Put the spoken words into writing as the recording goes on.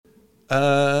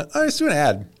Let's do an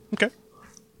ad. Okay.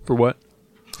 For what?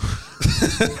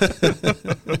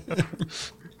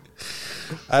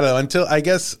 I don't know. I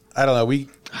don't know.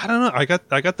 I don't know.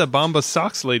 I got the Bomba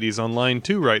Socks ladies online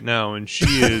too right now, and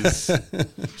she is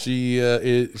she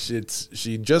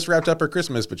just wrapped up her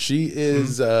Christmas, but she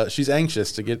is she's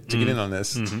anxious to get in on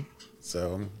this.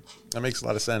 So that makes a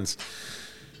lot of sense.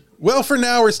 Well, for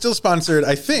now, we're still sponsored,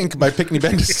 I think, by Pickney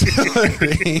Bend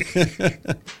Distillery.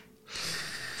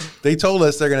 They told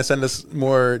us they're going to send us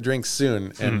more drinks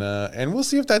soon, and we'll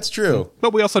see if that's true.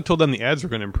 But we also told them the ads were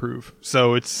going to improve,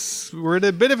 so we're at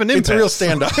a bit of an impasse. It's a real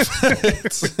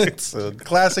standoff. it's a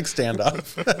classic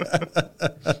standoff.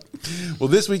 Well,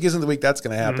 this week isn't the week that's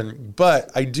going to happen,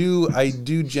 but I do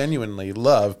genuinely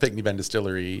love Pickney Bend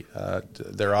Distillery,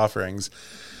 their offerings.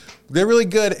 They're really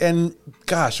good, and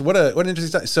gosh, what an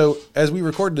interesting time. So as we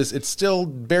record this, it's still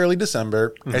barely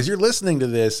December. As you're listening to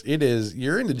this,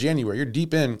 you're into January. You're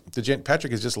deep in.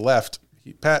 Patrick has just left.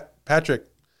 Patrick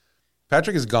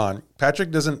is gone.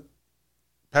 Patrick has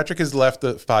left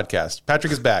the podcast.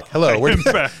 Patrick is back. Hello. I am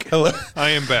back. Hello.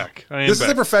 I am back. This is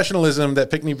the professionalism that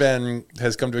Pickney Bend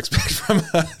has come to expect from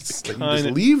us. That you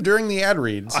just leave during the ad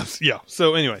reads. Yeah.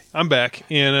 So anyway, I'm back,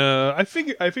 and I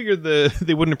figured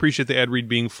they wouldn't appreciate the ad read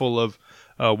being full of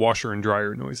washer and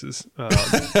dryer noises,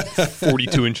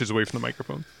 42 inches away from the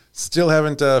microphone. Still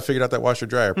haven't figured out that washer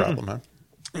dryer problem, huh?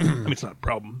 I mean, it's not a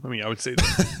problem. I mean, I would say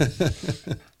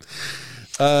that.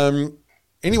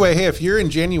 Anyway, hey, if you're in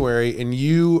January and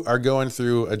you are going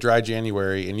through a dry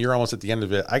January and you're almost at the end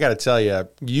of it, I got to tell you,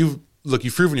 you've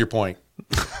proven your point.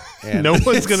 And no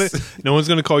one's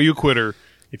gonna call you a quitter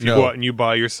if you go out and you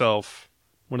buy yourself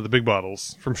one of the big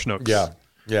bottles from Schnucks.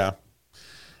 Yeah.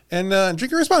 And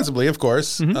drink it responsibly, of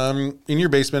course, in your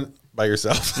basement by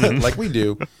yourself, like we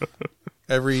do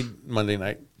every Monday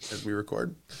night as we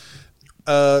record.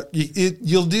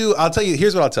 You'll do. I'll tell you.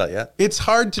 Here's what I'll tell you. It's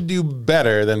hard to do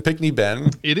better than Pickney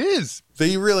Bend. It is.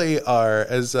 They really are.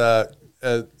 As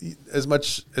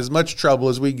much trouble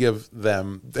as we give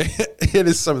them, it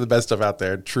is some of the best stuff out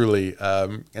there. Truly,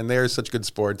 and they are such good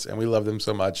sports, and we love them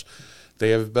so much.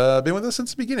 They have been with us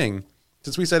since the beginning.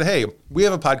 Since we said, hey, we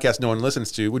have a podcast no one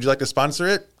listens to. Would you like to sponsor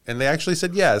it? And they actually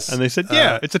said yes. And they said,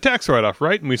 yeah, it's a tax write-off,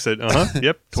 right? And we said,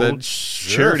 yep, total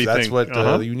charity that's thing.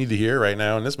 What you need to hear right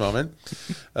now in this moment.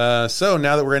 So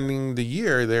now that we're ending the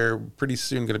year, they're pretty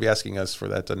soon going to be asking us for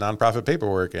that nonprofit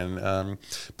paperwork. And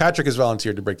Patrick has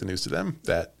volunteered to break the news to them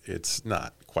that it's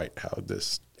not quite how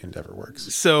this endeavor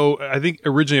works. So I think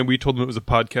originally we told them it was a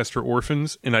podcast for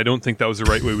orphans, and I don't think that was the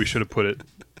right way we should have put it.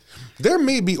 There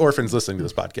may be orphans listening to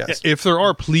this podcast. If there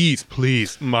are, please,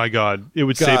 my God, it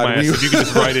would save my ass if you could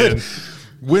just write in.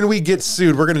 When we get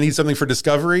sued, we're going to need something for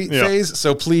discovery phase.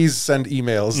 So please send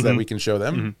emails that we can show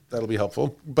them. That'll be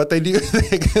helpful. But they do.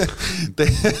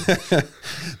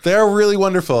 They are really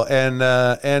wonderful,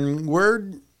 and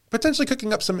we're potentially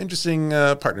cooking up some interesting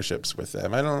partnerships with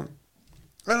them. I don't.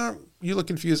 You look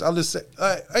confused. I'll just say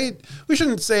we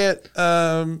shouldn't say it.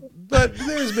 But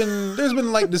there's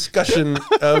been light discussion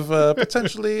of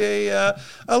potentially a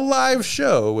live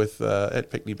show with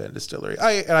at Pickney Bend Distillery.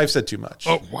 I've said too much.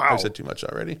 Oh wow! I've said too much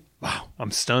already. Wow,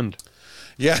 I'm stunned.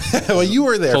 Yeah, well, you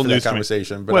were there for that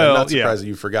conversation, but I'm not surprised that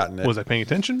you've forgotten it. Was I paying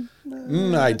attention?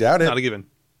 I doubt it. Not a given.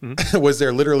 Was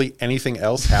there literally anything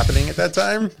else happening at that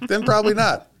time? Then probably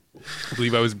not. I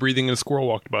believe I was breathing and a squirrel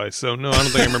walked by. So no, I don't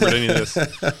think I remembered any of this.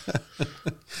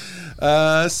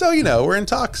 So, we're in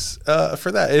talks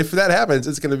for that. If that happens,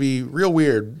 it's going to be real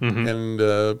weird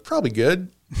and probably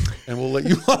good. And we'll let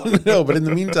you all know. But in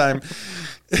the meantime,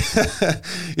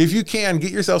 if you can, get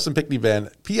yourself some Pickney Bend,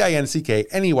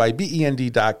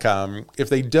 PINCKNEYBEND.com. If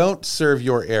they don't serve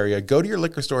your area, go to your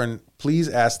liquor store and please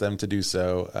ask them to do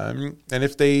so. And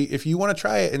if you want to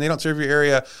try it and they don't serve your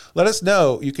area, let us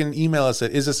know. You can email us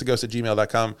at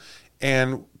isthisaghost@gmail.com,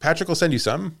 and Patrick will send you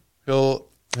some. He'll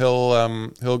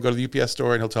go to the UPS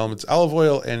store and he'll tell them it's olive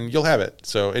oil and you'll have it.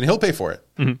 So, and he'll pay for it.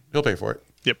 He'll pay for it.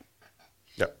 Yep.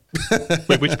 Yep.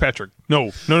 Wait, which Patrick? No.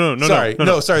 Sorry.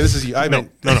 Sorry. This is you. No.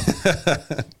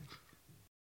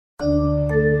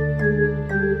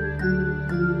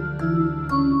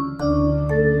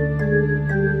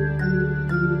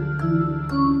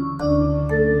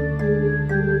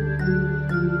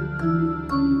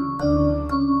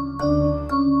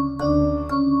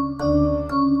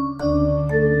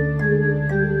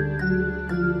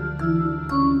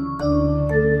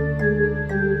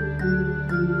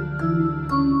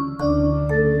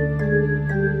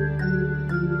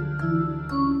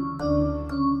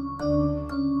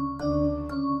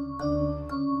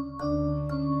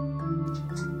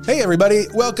 Hey, everybody.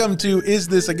 Welcome to Is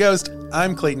This a Ghost?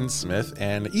 I'm Clayton Smith,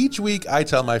 and each week I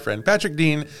tell my friend Patrick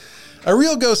Dean a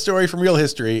real ghost story from real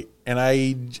history, and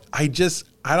I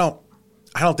don't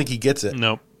think he gets it.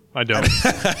 Nope, I don't.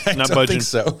 I Not don't budging. think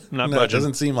so. Not It budging.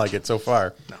 doesn't seem like it so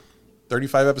far. No.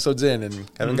 35 episodes in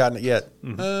and haven't gotten it yet.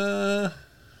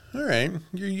 All right,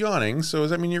 you're yawning, so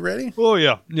does that mean you're ready? Oh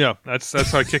yeah. That's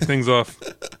how I kick things off.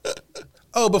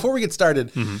 Oh, before we get started,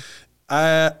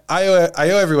 I owe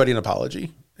everybody an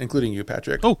apology, including you,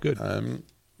 Patrick. Oh, good.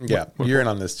 You're in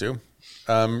on this too.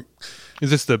 Is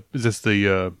this the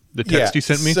text you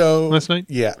sent me last night?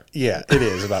 Yeah, it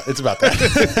is about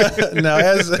that.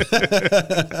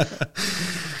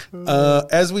 Now,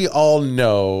 as we all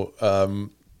know,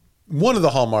 one of the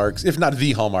hallmarks, if not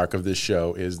the hallmark of this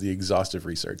show, is the exhaustive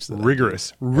research.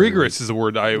 Rigorous. Rigorous is the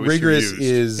word I always Rigorous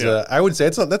use. is, I would say,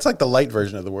 that's like the light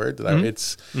version of the word.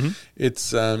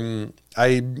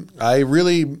 I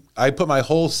put my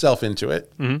whole self into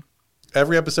it. Mm-hmm.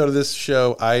 Every episode of this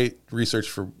show, I research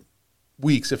for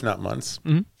weeks, if not months.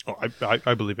 Mm-hmm. Oh,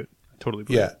 I believe it. I totally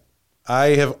believe it.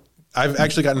 I've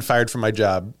actually gotten fired from my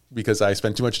job because I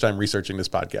spent too much time researching this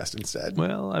podcast instead.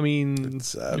 Well, I mean,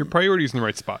 your priority's in the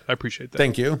right spot. I appreciate that.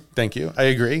 Thank you. I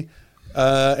agree.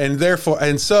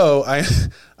 So I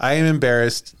am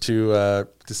embarrassed to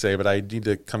say, but I need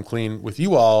to come clean with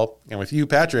you all and with you,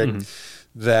 Patrick,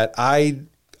 that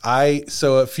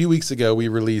so a few weeks ago we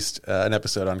released an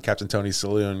episode on Captain Tony's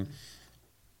Saloon,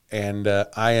 and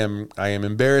I am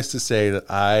embarrassed to say that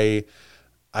I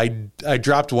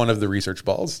dropped one of the research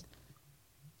balls.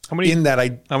 How many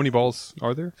balls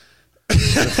are there?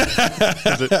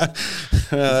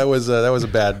 That was a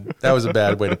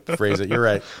bad way to phrase it. You're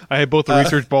right. I had both the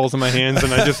research balls in my hands,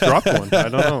 and I just dropped one. I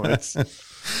don't know. It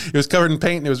was covered in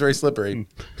paint, and it was very slippery.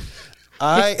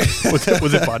 Was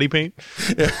it body paint?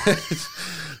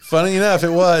 Funny enough,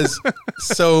 it was.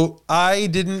 So I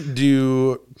didn't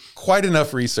do quite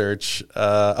enough research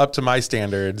up to my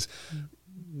standards.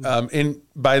 And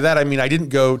by that, I mean, I didn't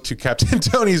go to Captain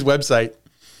Tony's website,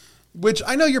 which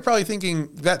I know you're probably thinking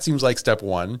that seems like step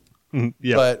one.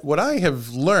 Yeah. But what I have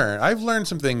learned, I've learned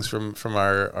some things from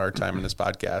our time in this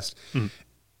podcast.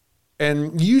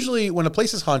 And usually when a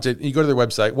place is haunted, you go to their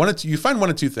website, you find one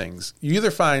of two things. You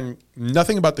either find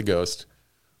nothing about the ghost,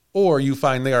 or you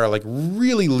find they are like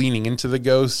really leaning into the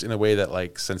ghost in a way that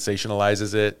like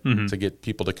sensationalizes it to get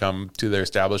people to come to their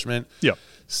establishment. Yeah.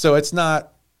 So it's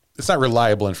not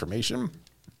reliable information.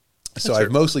 So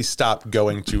I've mostly stopped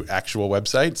going to actual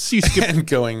websites and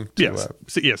going to...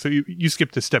 So you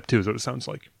skipped to step 2 is what it sounds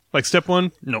like. Like step 1,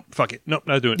 nope, fuck it. Nope,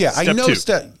 not doing it. Yeah, step I know 2.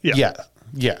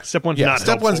 Yeah. Step 1, not helpful.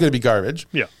 Step 1's going to be garbage.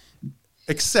 Yeah.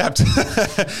 Except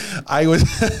as I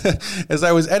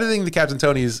was editing the Captain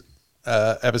Tony's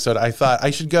episode, I thought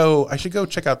I should go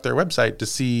check out their website to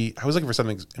see... I was looking for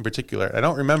something in particular. I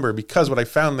don't remember because what I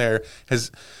found there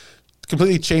has...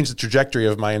 completely changed the trajectory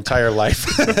of my entire life.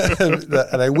 And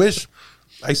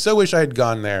I so wish I had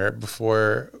gone there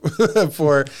before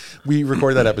we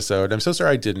recorded that episode. I'm so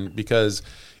sorry I didn't, because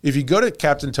if you go to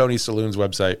Captain Tony's Saloon's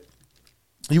website,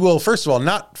 you will, first of all,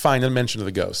 not find a mention of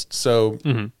the ghost. So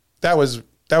that was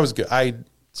good. I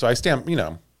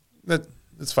stand,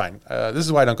 that's fine. This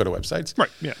is why I don't go to websites.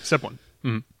 Right. Yeah. Step 1.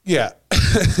 Mm-hmm. Yeah.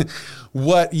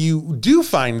 What you do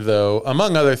find, though,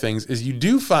 among other things, is you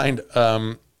do find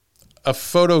a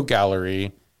photo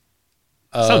gallery.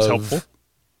 Sounds helpful.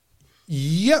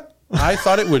 Yep. I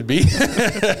thought it would be.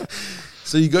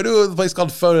 So you go to a place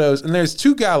called Photos, and there's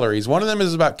 2 galleries. One of them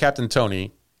is about Captain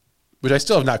Tony, which I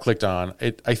still have not clicked on.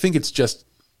 I think it's just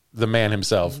the man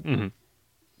himself,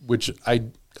 which I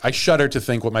shudder to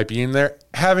think what might be in there.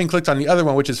 Having clicked on the other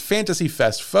one, which is Fantasy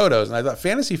Fest Photos, and I thought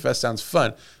Fantasy Fest sounds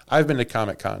fun. I've been to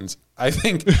Comic Cons. I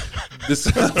think this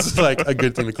sounds like a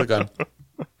good thing to click on.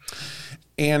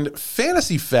 And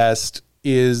Fantasy Fest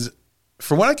is,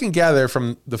 from what I can gather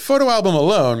from the photo album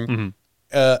alone,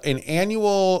 an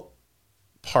annual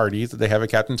party that they have at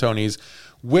Captain Tony's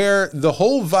where the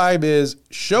whole vibe is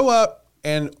show up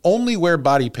and only wear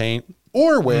body paint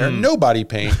or wear no body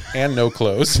paint and no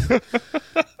clothes.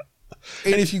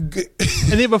 And if you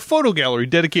and they have a photo gallery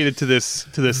dedicated to this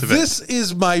event. This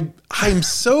is why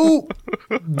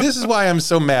I'm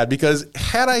so mad, because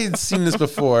had I seen this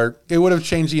before, it would have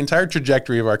changed the entire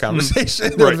trajectory of our conversation.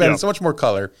 It would have had so much more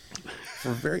color. For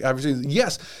very obvious reasons.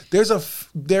 Yes,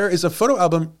 there is a photo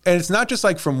album, and it's not just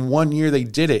like from one year they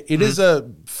did it. It is a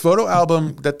photo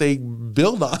album that they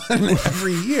build on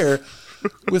every year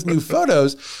with new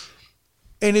photos.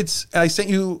 And I sent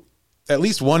you at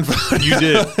least one photo. You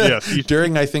did, yes.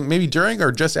 During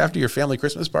or just after your family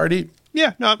Christmas party.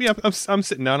 Yeah, I'm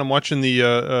sitting down. I'm watching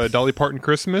the Dolly Parton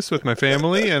Christmas with my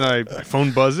family, and my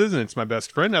phone buzzes, and it's my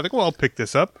best friend. I think, well, I'll pick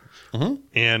this up.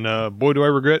 And boy, do I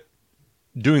regret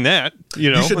doing that.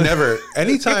 You should never.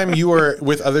 Anytime you are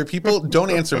with other people,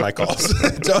 don't answer my calls.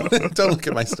 don't look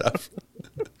at my stuff.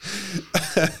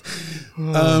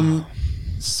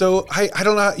 So I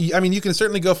don't know. I mean, you can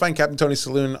certainly go find Captain Tony's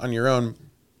Saloon on your own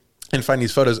and find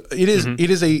these photos.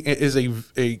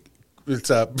 It's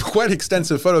a quite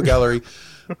extensive photo gallery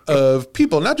of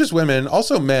people, not just women,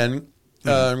 also men,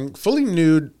 fully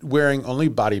nude, wearing only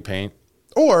body paint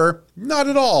or not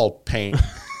at all paint.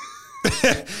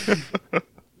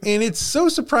 And it's so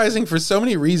surprising for so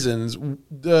many reasons.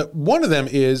 One of them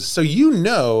is, so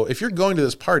if you're going to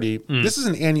this party, this is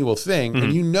an annual thing,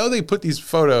 and they put these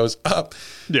photos up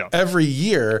every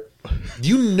year.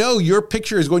 Your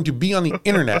picture is going to be on the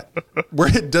internet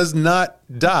where it does not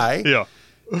die. Yeah.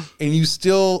 And you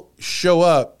still show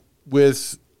up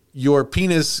with your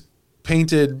penis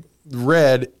painted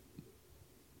red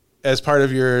as part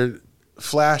of your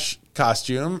Flash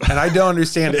costume, and I don't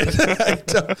understand it.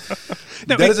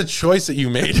 That is a choice that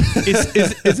you made. Is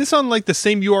this on like the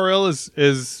same URL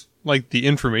as like the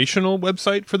informational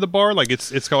website for the bar? Like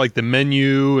it's got like the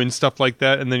menu and stuff like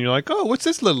that, and then you're like, oh, what's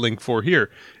this little link for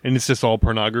here? And it's just all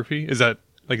pornography. Is that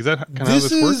kind of how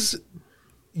this works?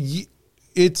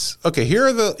 It's okay.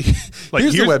 Here's the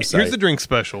website. Here's the drink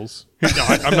specials.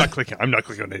 I'm not clicking. I'm not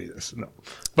clicking on any of this. No.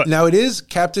 But now it is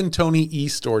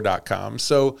CaptainTonyEstore.com.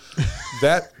 So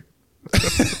that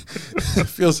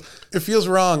it feels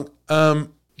wrong.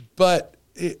 But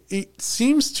it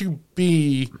seems to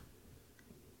be.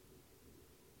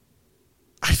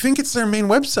 I think it's their main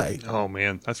website. Oh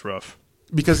man, that's rough.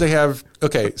 Because they have,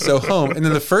 so home. And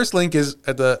then the first link is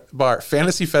at the bar,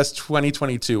 Fantasy Fest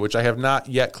 2022, which I have not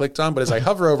yet clicked on. But as I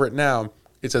hover over it now,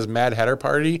 it says Mad Hatter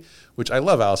Party, which I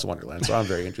love Alice in Wonderland. So I'm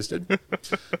very interested.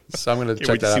 So I'm going to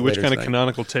check that out. See which kind of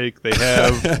canonical take they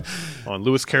have on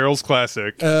Lewis Carroll's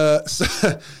classic. So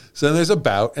then there's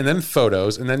About, and then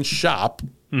Photos, and then Shop,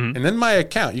 and then My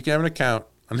Account. You can have an account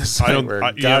on this site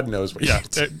where God knows what you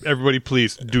do. Everybody,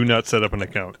 please do not set up an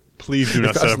account. Please do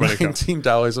not set up an account.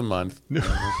 $19 a month.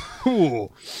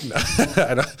 Cool. No,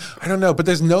 I don't know, but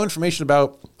there's no information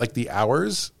about like the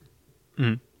hours.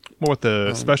 What about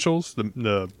the specials?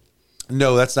 The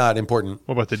No, that's not important.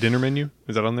 What about the dinner menu?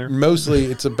 Is that on there? Mostly,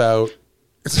 it's about.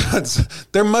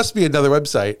 There must be another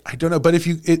website. I don't know, but if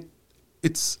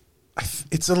it's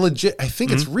a legit. I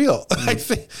think it's real.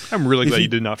 I'm really glad you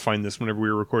did not find this whenever we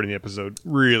were recording the episode.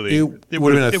 Really, it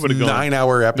would have been a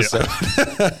 9-hour episode.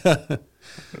 Yeah.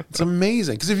 It's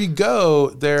amazing because if you go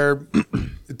there,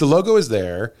 the logo is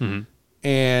there,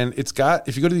 and it's got.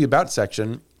 If you go to the About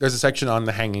section, there's a section on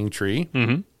the hanging tree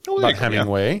about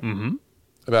Hemingway,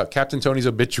 about Captain Tony's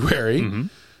obituary, and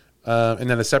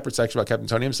then a separate section about Captain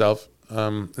Tony himself,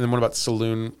 and then one about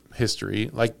saloon history.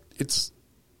 Like it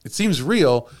seems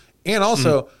real, and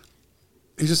also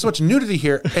there's just so much nudity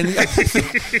here, and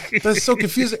that's so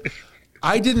confusing.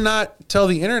 I did not tell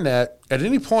the internet at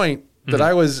any point that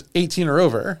I was 18 or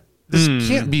over. This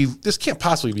can't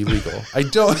possibly be legal.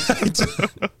 It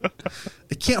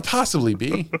can't possibly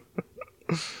be.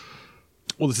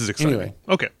 Well, this is exciting. Anyway.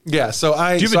 Okay. Yeah. Do you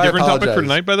have a different topic for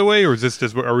tonight, by the way, or is this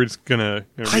just, are we just gonna?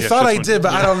 I thought I did,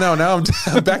 but I don't know. Now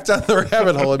I'm back down the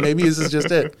rabbit hole, and maybe this is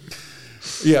just it.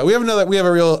 Yeah, we have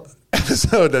a real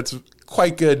episode that's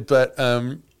quite good, but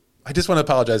I just want to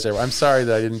apologize to everyone. I'm sorry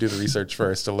that I didn't do the research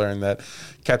first to learn that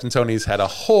Captain Tony's had a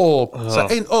whole...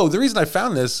 the reason I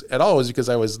found this at all was because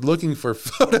I was looking for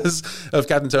photos of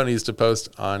Captain Tony's to post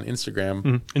on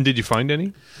Instagram. And did you find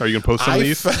any? Are you going to post some of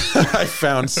these? I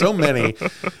found so many,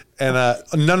 and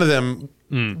none of them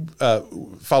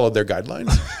followed their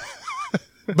guidelines.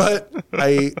 But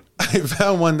I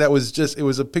found one that was it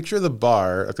was a picture of the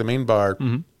bar, like the main bar,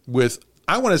 with,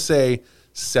 I want to say,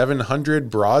 700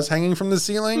 bras hanging from the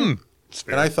ceiling.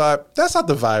 And I thought, that's not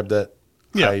the vibe that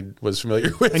I was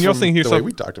familiar with. And you're thinking to yourself,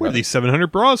 we talked where about did these 700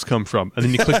 bras come from? And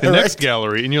then you click the next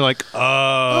gallery and you're like,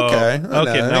 oh, okay,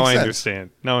 now I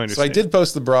understand. So I did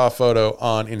post the bra photo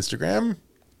on Instagram.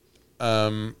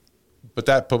 But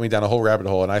that put me down a whole rabbit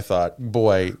hole. And I thought,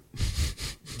 boy,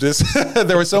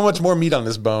 there was so much more meat on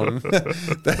this bone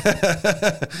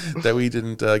that we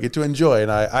didn't get to enjoy.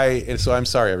 And so I'm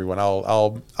sorry, everyone.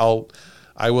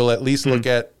 I will at least look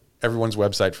at everyone's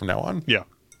website from now on. Yeah.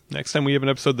 Next time we have an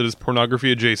episode that is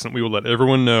pornography adjacent, we will let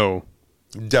everyone know.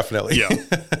 Definitely. Yeah.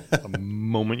 The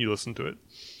moment you listen to it.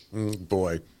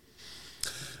 Boy.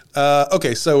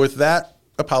 Okay, so with that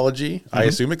apology, I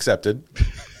assume accepted.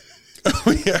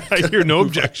 I hear no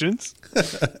objections.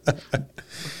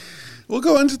 We'll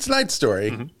go into tonight's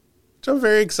story, which I'm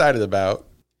very excited about.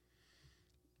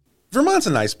 Vermont's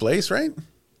a nice place, right?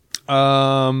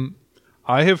 I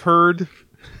have heard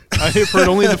I have heard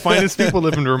only the finest people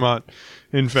live in Vermont,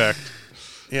 in fact.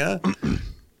 Yeah.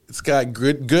 It's got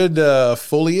good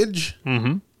foliage,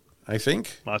 I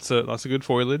think. Lots of good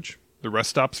foliage. The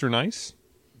rest stops are nice.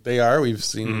 They are. We've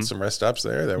seen some rest stops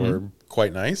there that were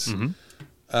quite nice.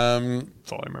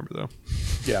 That's all I remember, though.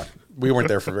 Yeah. We weren't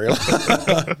there for very long.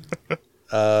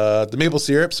 The maple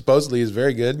syrup supposedly is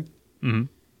very good.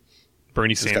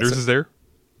 Bernie Sanders is there.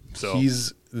 So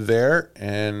he's there,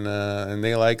 and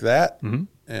they like that. And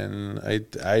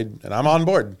I'm on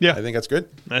board. Yeah. I think that's good.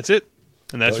 That's it.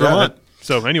 And that's Vermont.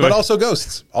 So anyway. But also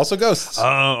ghosts.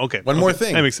 Okay. One more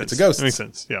thing. That makes sense. It's a ghost. That makes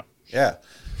sense. Yeah. Yeah.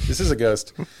 This is a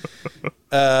ghost.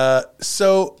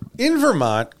 So in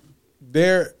Vermont,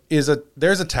 there's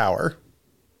a tower.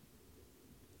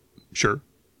 Sure.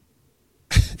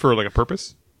 For like a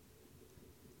purpose?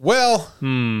 Well,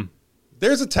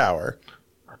 there's a tower,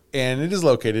 and it is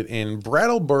located in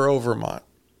Brattleboro, Vermont.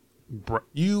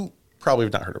 You probably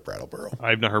have not heard of Brattleboro.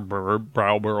 I've not heard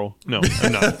Brattleboro. No,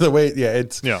 I'm not.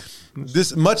 It's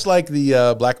this much like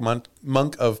the Black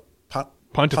Monk of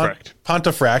Pontefract.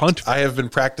 I have been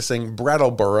practicing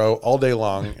Brattleboro all day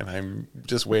long, and I'm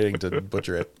just waiting to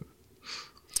butcher it.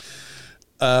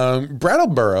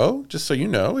 Brattleboro, just so you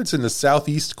know, it's in the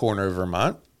southeast corner of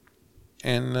Vermont.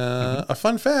 And a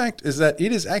fun fact is that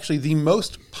it is actually the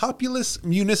most populous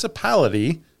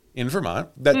municipality in Vermont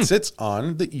that sits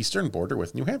on the eastern border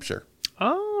with New Hampshire.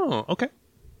 Oh, okay.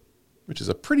 Which is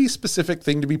a pretty specific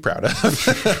thing to be proud of.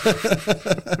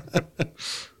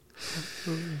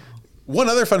 One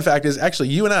other fun fact is actually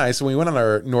you and I, so when we went on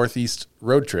our Northeast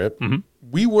road trip,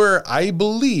 we were, I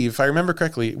believe, if I remember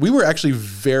correctly, we were actually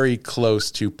very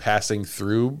close to passing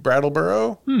through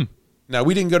Brattleboro. Now,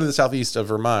 we didn't go to the southeast of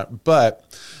Vermont,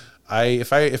 but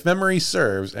if memory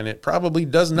serves, and it probably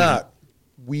does not,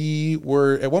 we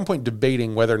were at one point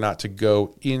debating whether or not to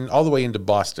go in all the way into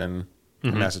Boston,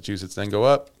 Massachusetts, then go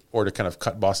up, or to kind of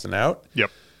cut Boston out.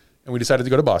 Yep. And we decided to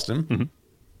go to Boston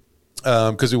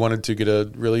because we wanted to get a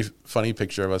really funny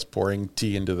picture of us pouring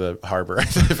tea into the harbor.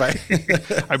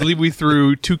 I believe we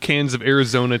threw 2 cans of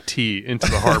Arizona tea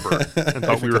into the harbor and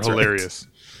thought we were hilarious.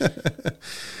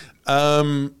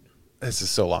 This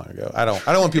is so long ago. I don't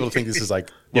want people to think this is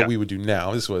like what we would do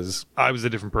now. I was a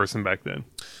different person back then.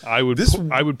 I would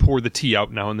pour the tea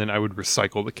out now and then I would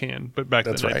recycle the can. But back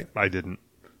then I didn't.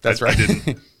 That's right. I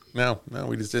didn't. No,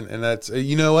 we just didn't. And that's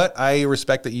you know what? I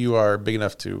respect that you are big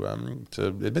enough to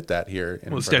admit that here.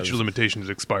 Well, the statute of limitations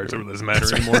expires, so it doesn't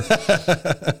matter anymore.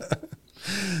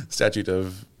 Statute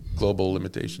of global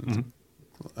limitations.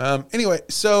 Anyway,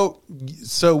 so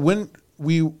when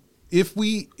if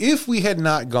we had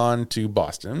not gone to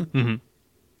Boston,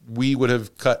 we would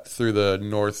have cut through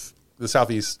the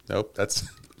southeast. Nope,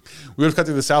 we would have cut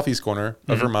through the southeast corner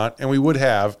of Vermont, and we would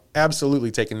have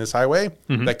absolutely taken this highway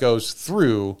that goes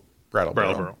through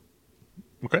Brattleboro.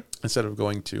 Okay. Instead of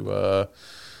going to,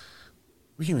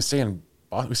 we didn't even stay in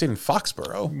Boston. We stayed in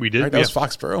Foxborough. We did. Right? That was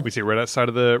Foxborough. We stayed right outside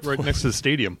right next to the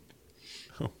stadium.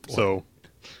 So.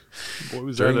 What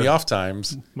was during that the off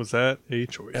times. Was that a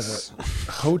choice? At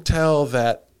a hotel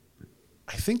that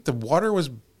I think the water was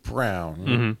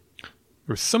brown.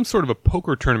 There was some sort of a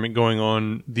poker tournament going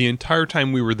on the entire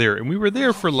time we were there, and we were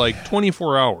there for like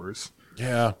 24 hours.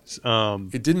 Yeah,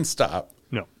 it didn't stop.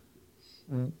 No,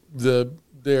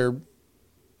 there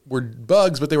were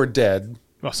bugs, but they were dead.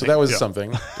 So that was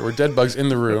something. There were dead bugs in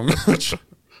the room, which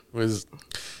was.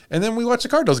 And then we watched the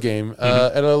Cardinals game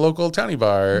at a local towny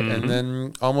bar, and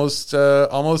then almost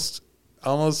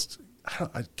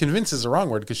convince is the wrong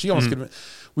word because she almost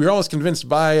we were almost convinced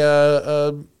by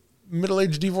a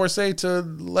middle-aged divorcee to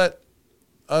let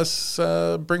us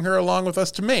bring her along with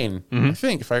us to Maine. I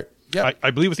think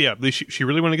I believe she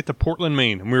really wanted to get to Portland,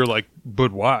 Maine, and we were like,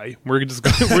 but why? We're just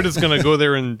gonna go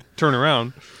there and turn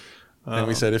around. And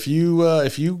we said if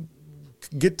you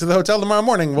get to the hotel tomorrow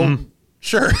morning, we'll.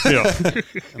 Sure. Yeah.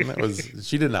 And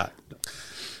she did not.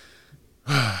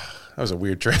 That was a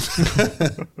weird trip.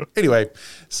 Anyway,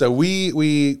 so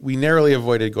we narrowly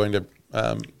avoided going to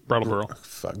Brattleboro.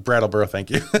 Brattleboro, thank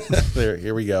you.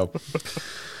 Here we go.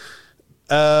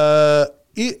 But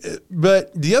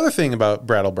the other thing about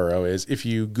Brattleboro is if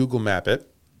you Google map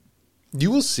it,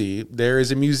 you will see there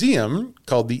is a museum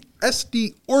called the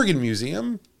Estey Organ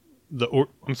Museum.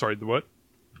 I'm sorry, the what?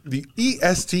 The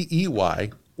ESTEY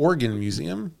Organ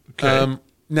Museum. Okay.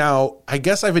 Now, I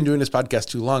guess I've been doing this podcast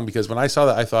too long because when I saw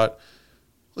that, I thought,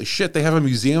 holy shit, they have a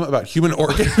museum about human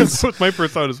organs. That's what my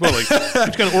first thought as well. Like,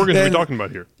 which kind of organs are we talking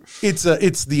about here? It's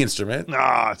the instrument.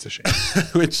 It's a shame.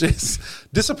 Which is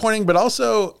disappointing, but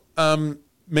also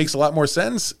makes a lot more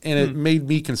sense, and it made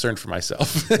me concerned for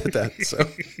myself.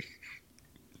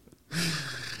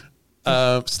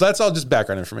 So that's all just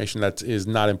background information that is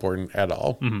not important at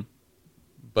all. Mm-hmm.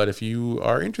 But if you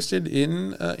are interested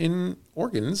in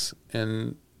organs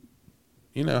and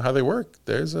you know how they work,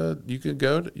 you could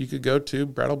go to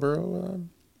Brattleboro,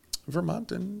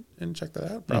 Vermont, and check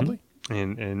that out probably,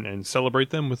 and celebrate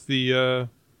them with the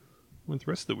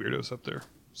rest of the weirdos up there.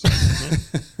 So,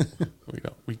 yeah.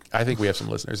 I think we have some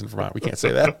listeners in Vermont. We can't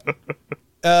say that.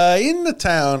 In the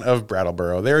town of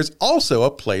Brattleboro, there is also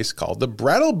a place called the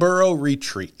Brattleboro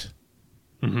Retreat.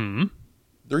 Mm-hmm.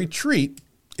 The Retreat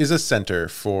is a center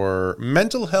for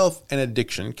mental health and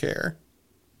addiction care.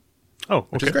 Oh, okay.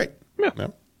 Which is great. Yeah.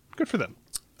 Good for them.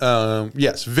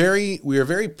 Yes, we are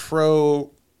very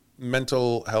pro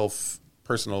mental health,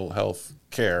 personal health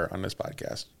care on this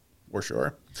podcast, for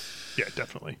sure. Yeah,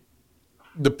 definitely.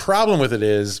 The problem with it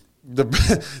is the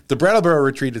Brattleboro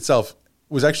Retreat itself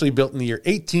was actually built in the year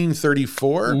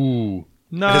 1834. Ooh,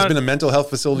 it has been a mental health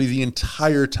facility the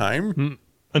entire time.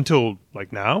 Until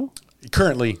like now?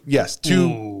 Currently, yes,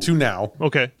 to now.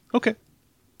 Okay.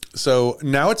 So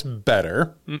now it's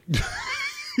better.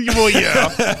 Well, yeah.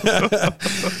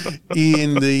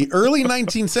 In the early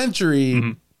 19th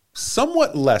century,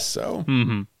 somewhat less so.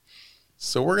 Mm-hmm.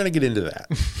 So we're going to get into that.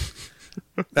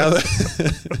 Now,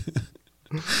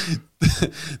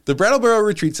 the Brattleboro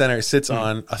Retreat Center sits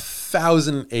on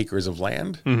 1,000 acres of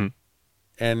land. Mm-hmm.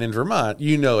 And in Vermont,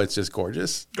 it's just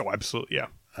gorgeous. Oh, absolutely, yeah.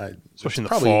 Especially in the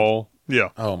probably, fall. Yeah.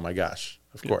 Oh, my gosh.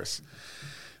 Of course.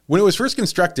 When it was first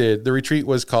constructed, the retreat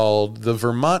was called the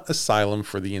Vermont Asylum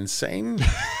for the Insane.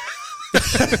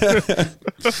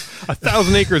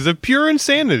 1,000 acres of pure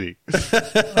insanity. There's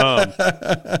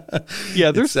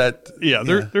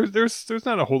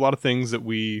not a whole lot of things that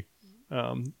we've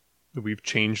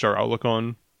changed our outlook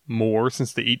on more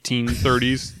since the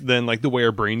 1830s than like the way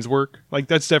our brains work. Like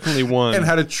that's definitely one. And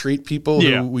how to treat people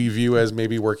who we view as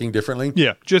maybe working differently.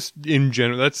 Yeah, just in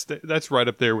general, that's right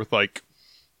up there with like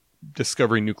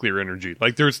discovering nuclear energy.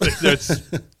 Like that's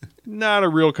not a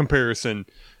real comparison.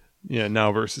 Yeah,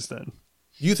 now versus then.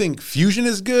 You think fusion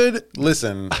is good?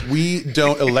 Listen, we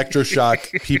don't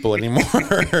electroshock people anymore.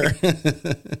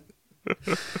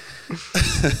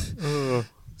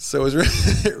 So it was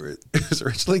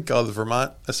originally called the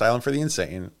Vermont Asylum for the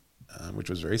Insane, which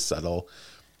was very subtle.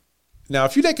 Now, a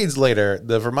few decades later,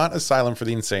 the Vermont Asylum for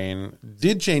the Insane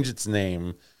did change its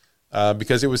name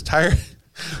because it was tired.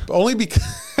 Only because,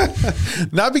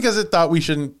 not because it thought we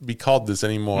shouldn't be called this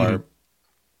anymore,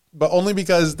 but only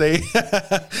because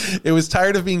it was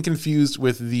tired of being confused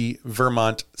with the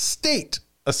Vermont State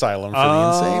Asylum for the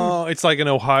Insane. Oh, it's like an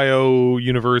Ohio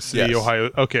University, Yes. Ohio.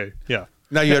 Okay, yeah.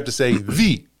 Now you have to say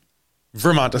the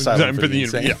Vermont Asylum for the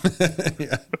Insane.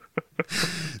 Yeah.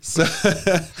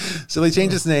 So they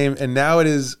changed its name, and now it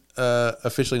is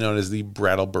officially known as the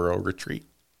Brattleboro Retreat.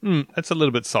 That's a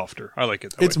little bit softer. I like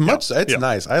it. That It's way. It's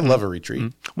nice. I love a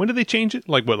retreat. When did they change it?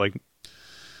 Like what? Like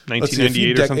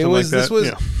 1998 or something like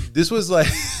that?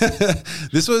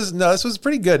 This was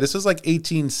pretty good. This was like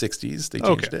 1860s. They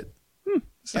changed it.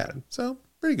 So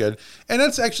pretty good. And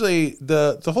that's actually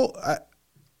the whole.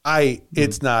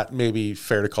 It's not maybe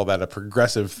fair to call that a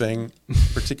progressive thing,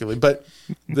 particularly, but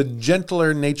the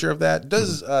gentler nature of that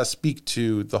does speak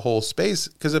to the whole space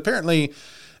because apparently,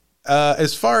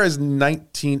 as far as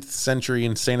 19th century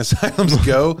insane asylums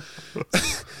go,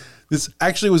 this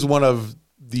actually was one of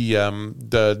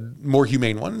the more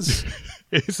humane ones.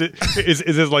 Is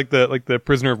it like the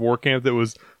prisoner of war camp that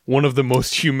was one of the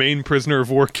most humane prisoner of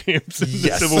war camps in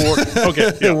the Civil War?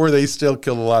 Okay, yeah. Where they still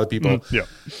killed a lot of people. Yeah.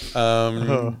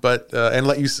 But they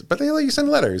let you send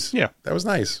letters. Yeah, that was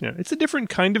nice. Yeah, it's a different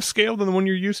kind of scale than the one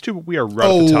you're used to, but we are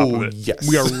right at the top of it. Yes,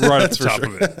 we are right at the top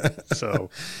of it. So,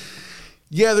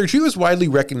 yeah, the retreat was widely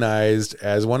recognized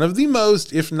as one of the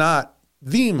most, if not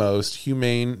the most,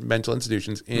 humane mental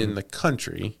institutions in the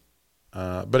country.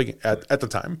 But again, at the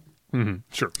time.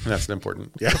 Sure. And that's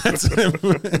important. Yeah, that's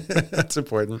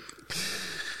important.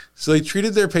 So they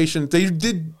treated their patients. They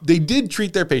did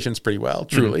treat their patients pretty well,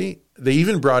 truly. They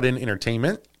even brought in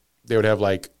entertainment. They would have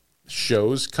like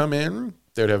shows come in.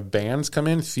 They would have bands come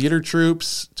in, theater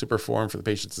troops to perform for the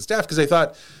patients and staff because they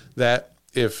thought that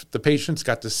if the patients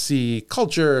got to see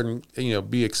culture and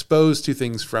be exposed to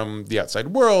things from the outside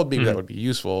world, maybe that would be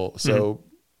useful. So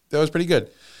that was pretty good.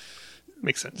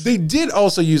 Makes sense. They did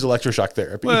also use electroshock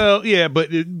therapy. Well, yeah,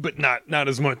 but not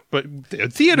as much. But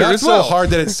theater not as so well. hard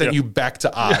that it sent you back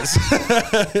to Oz.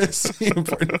 It's the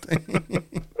important thing.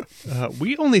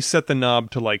 We only set the knob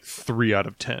to like 3 out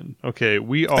of 10. Okay,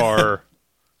 we are.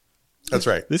 That's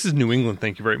right. This is New England.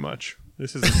 Thank you very much.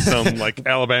 This isn't some like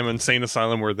Alabama insane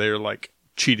asylum where they're like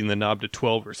cheating the knob to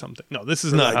 12 or something. No, this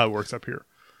is not how it works up here.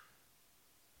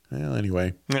 Well,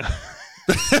 anyway. Yeah.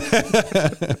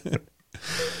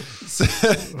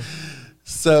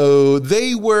 So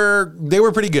they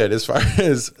were pretty good as far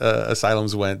as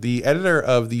asylums went. The editor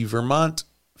of the Vermont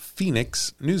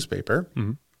Phoenix newspaper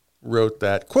wrote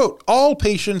that, quote, all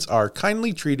patients are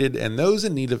kindly treated and those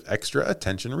in need of extra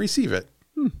attention receive it.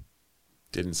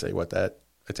 Didn't say what that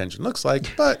attention looks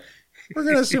like, but we're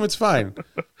going to assume it's fine.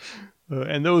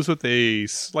 And those with a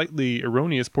slightly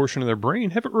erroneous portion of their brain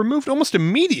have it removed almost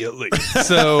immediately.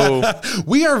 So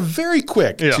we are very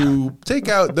quick to take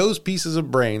out those pieces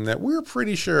of brain that we're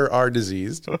pretty sure are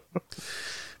diseased.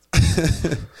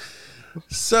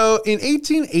 So in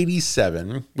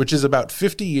 1887, which is about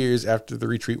 50 years after the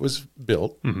retreat was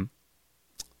built,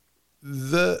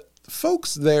 the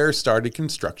folks there started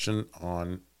construction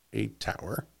on a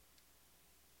tower.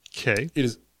 Okay.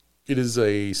 It is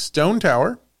a stone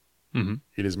tower.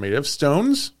 It is made of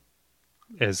stones.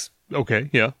 As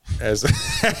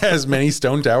many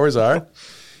stone towers are.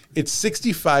 It's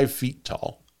 65 feet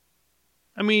tall.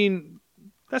 I mean,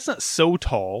 that's not so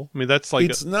tall. I mean, that's like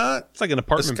it's like an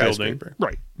apartment building,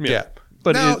 right? Yeah.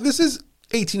 But now this is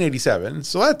 1887,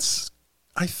 so that's,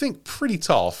 I think, pretty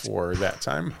tall for that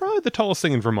time. Probably the tallest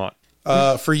thing in Vermont.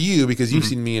 For you, because you've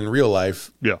seen me in real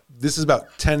life. Yeah. This is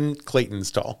about 10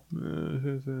 Claytons tall.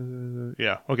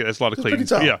 Yeah. Okay, that's a lot of Claytons. Pretty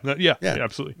tall. Yeah,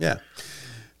 absolutely. Yeah.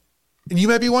 And you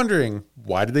might be wondering,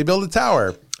 why did they build a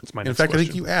tower? That's my In fact, question. I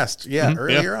think you asked,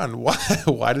 earlier on,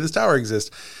 why did this tower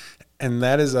exist? And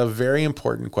that is a very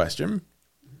important question.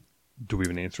 Do we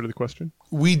have an answer to the question?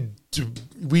 We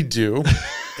do.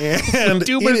 And but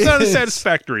it's not a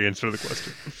satisfactory answer to the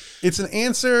question. It's an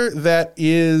answer that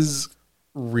is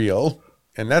real,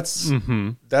 and that's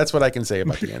what I can say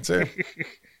about the answer.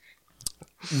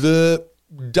 The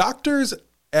doctors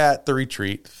at the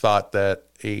retreat thought that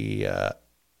a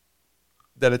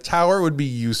tower would be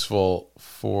useful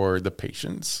for the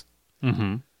patients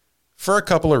for a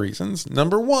couple of reasons.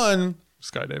 Number one,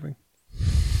 skydiving.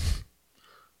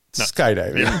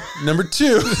 Skydiving. Yeah. Number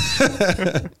two,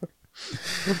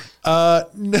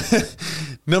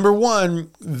 number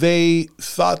one, they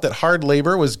thought that hard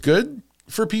labor was good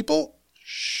for people.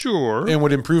 Sure. And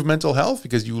would improve mental health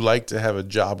because you like to have a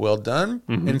job well done.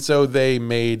 And so they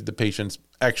made the patients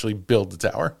actually build the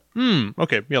tower.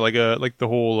 Okay. Yeah, like the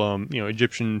whole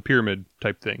Egyptian pyramid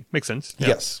type thing. Makes sense. Yeah.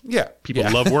 Yes. Yeah. People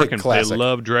love working. They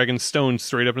love dragging stones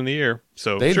straight up in the air.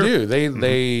 So they do.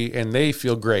 They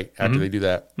feel great after they do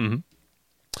that.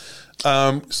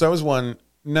 So that was one.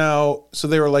 Now, so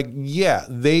they were like,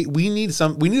 we need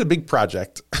a big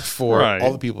project for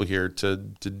all the people here to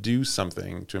do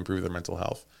something to improve their mental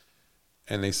health.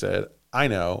 And they said, I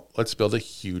know, let's build a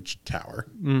huge tower.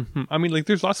 I mean, like,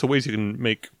 there's lots of ways you can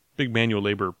make big manual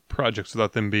labor projects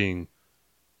without them being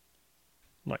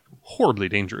like horribly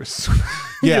dangerous.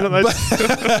 Yeah.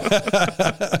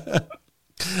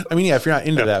 I mean, if you're not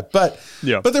into that, but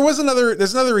there's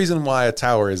another reason why a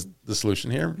tower is the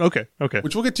solution here. Okay.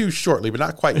 Which we'll get to shortly, but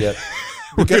not quite yet.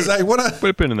 Because I want to put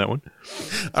a pin in that one.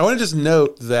 I want to just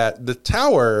note that the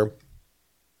tower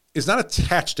is not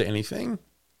attached to anything.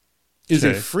 It is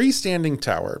a freestanding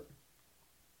tower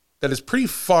that is pretty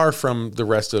far from the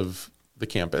rest of the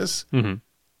campus.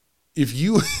 If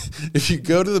you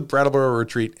go to the Brattleboro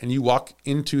Retreat and you walk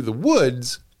into the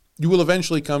woods, you will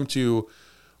eventually come to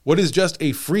what is just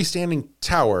a freestanding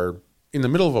tower in the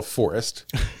middle of a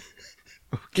forest.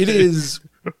 It is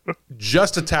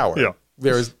just a tower.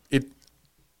 Yeah.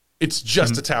 It's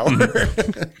just a tower.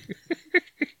 Couldn't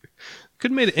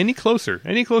have made it any closer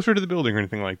to the building or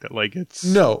anything like that. Like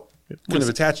couldn't have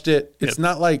attached it. It's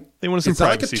not like they wanted some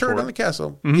privacy. It's not like a turret on the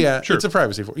castle. Sure. It's a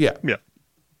privacy for Yeah.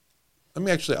 Let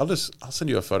me actually. I'll send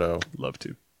you a photo. Love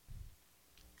to.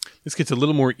 This gets a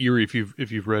little more eerie if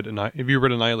you've read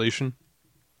Annihilation.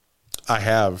 I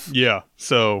have. Yeah.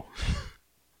 So.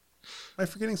 Am I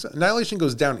forgetting something? Annihilation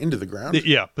goes down into the ground.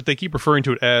 Yeah, but they keep referring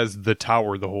to it as the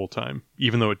tower the whole time,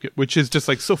 even though which is just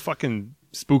like so fucking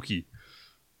spooky.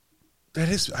 That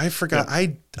is, I forgot. Yeah.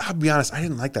 I'll be honest, I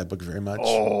didn't like that book very much.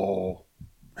 Oh,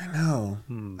 I know.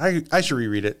 I should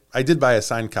reread it. I did buy a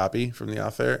signed copy from the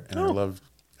author, and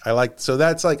so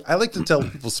that's like, I like to tell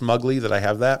people smugly that I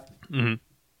have that,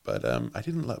 but I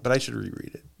didn't but I should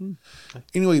reread it.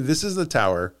 Anyway, this is the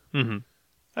tower.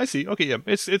 I see. Okay, yeah,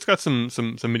 it's got some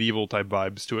medieval type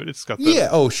vibes to it. It's got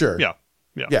oh sure,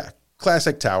 yeah,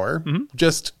 classic tower,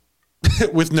 just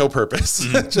with no purpose,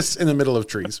 just in the middle of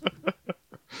trees.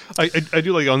 I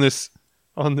do like on this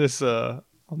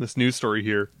news story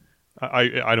here.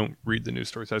 I don't read the news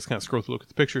stories. I just kind of scroll through, look at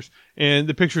the pictures, and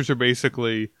the pictures are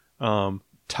basically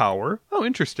tower. Oh,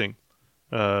 interesting.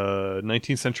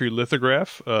 19th century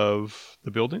lithograph of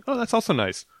the building. Oh, that's also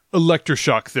nice.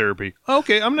 electroshock therapy.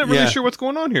 Okay, I'm not really sure what's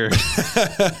going on here.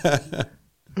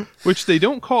 Which they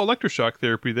don't call electroshock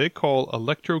therapy. They call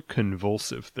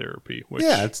electroconvulsive therapy. Which,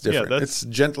 it's different. It's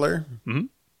gentler. And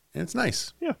it's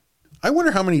nice. Yeah. I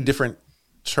wonder how many different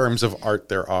terms of art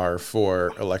there are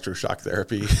for electroshock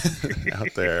therapy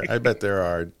out there. I bet there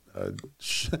are. I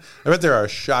bet there are a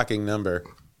shocking number.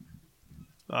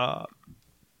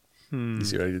 You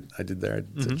see what I did there?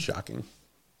 I said shocking.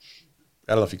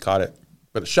 I don't know if you caught it,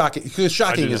 but shocking, because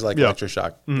shocking is like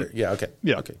electroshock. Yeah. Okay.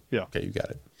 Yeah. Okay. Yeah. Okay. You got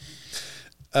it.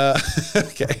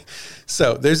 Okay.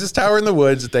 So there's this tower in the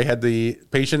woods that they had the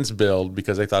patients build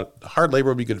because they thought hard labor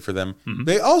would be good for them.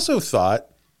 They also thought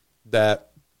that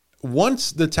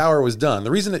once the tower was done,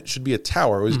 the reason it should be a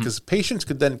tower was because patients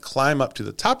could then climb up to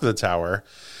the top of the tower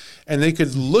and they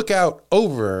could look out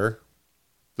over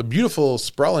the beautiful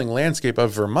sprawling landscape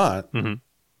of Vermont,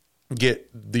 get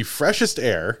the freshest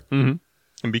air, and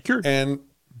be cured, and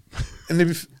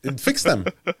it'd fix them.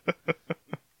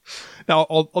 Now,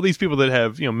 all these people that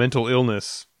have mental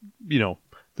illness,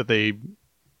 that they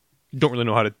don't really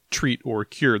know how to treat or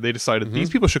cure, they decided these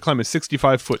people should climb a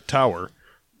 65-foot tower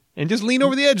and just lean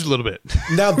over the edge a little bit.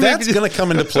 Now that's going to come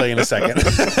into play in a second.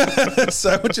 So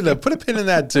I want you to put a pin in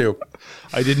that too.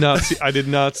 I did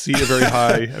not see a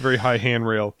very high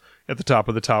handrail at the top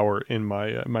of the tower in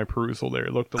my perusal there.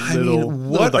 It looked a little.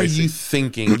 What are you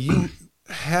thinking? You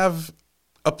have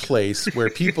a place where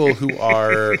people who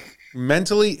are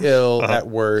mentally ill at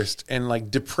worst and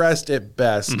like depressed at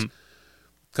best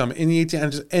come in the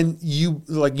 1800s, and you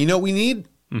what we need?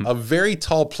 A very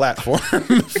tall platform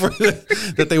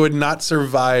that they would not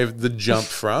survive the jump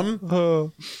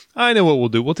from. I know what we'll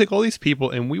do. We'll take all these people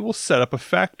and we will set up a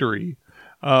factory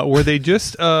where they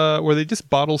just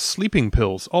bottle sleeping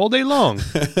pills all day long,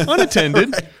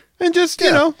 unattended, and just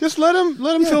just let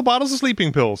them fill bottles of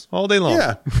sleeping pills all day long.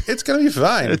 Yeah, it's gonna be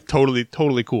fine. It's totally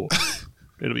cool.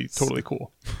 It'll be totally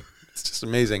cool. It's just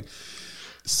amazing.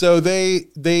 So they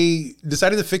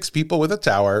decided to fix people with a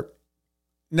tower.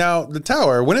 Now, the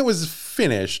tower, when it was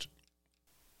finished,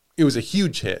 it was a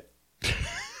huge hit.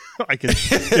 Again,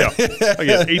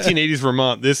 1880s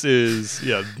Vermont. This is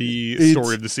the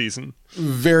story of the season.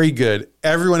 Very good.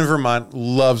 Everyone in Vermont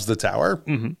loves the tower.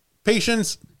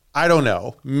 Patients, I don't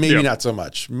know. Maybe not so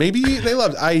much. Maybe they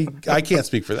loved it. I can't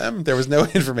speak for them. There was no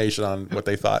information on what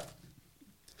they thought.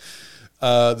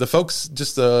 The folks,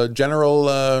 just the general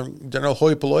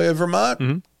hoi polloi of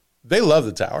Vermont, they love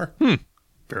the tower.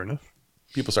 Fair enough.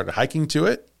 People started hiking to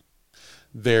it.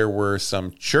 There were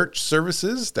some church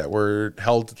services that were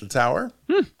held at the tower,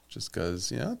 just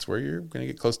because it's where you're going to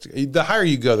get close to. The higher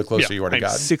you go, the closer you are to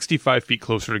God. 65 feet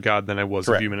closer to God than I was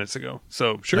a few minutes ago.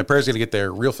 So sure, my prayer's going to get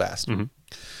there real fast.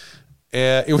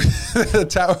 The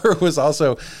tower was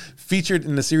also featured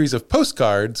in a series of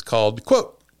postcards called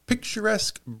 "quote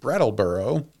picturesque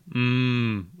Brattleboro."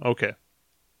 Okay,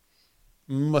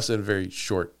 must have been a very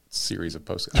short series of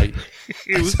postcards.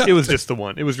 It was just the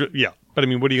one. It was but I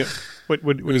mean, what do you? What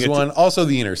it was one. Also,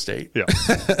 the interstate. Yeah,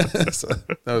 so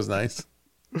that was nice.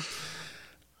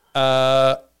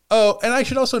 And I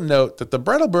should also note that the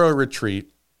Brattleboro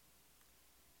Retreat,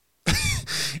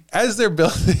 as they're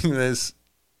building this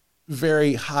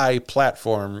very high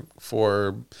platform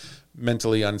for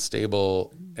mentally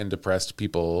unstable and depressed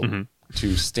people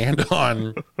to stand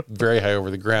on very high over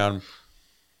the ground,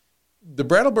 the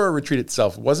Brattleboro Retreat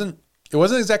itself wasn't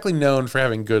exactly known for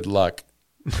having good luck.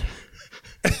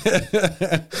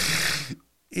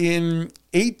 In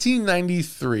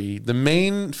 1893, the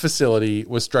main facility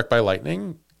was struck by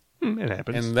lightning. It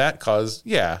happens. And that caused,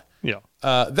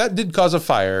 that did cause a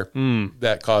fire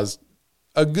that caused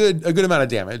a good amount of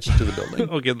damage to the building.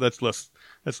 Okay,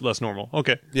 that's less normal.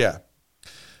 Okay. Yeah.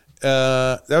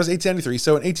 That was 1893.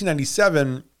 So in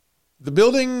 1897, the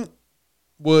building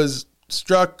was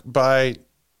struck by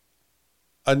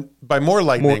more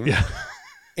lightning,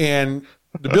 and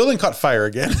the building caught fire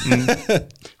again. So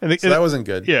that wasn't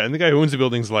good. Yeah, and the guy who owns the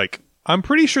building's like, I'm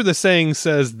pretty sure the saying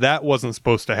says that wasn't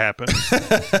supposed to happen.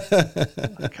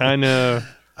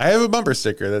 I have a bumper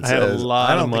sticker that says, I had a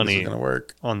lot of money going to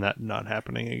work on that not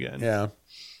happening again. Yeah.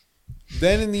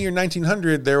 Then in the year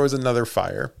 1900, there was another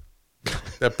fire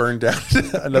that burned down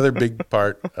another big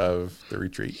part of the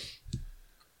retreat.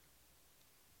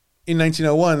 In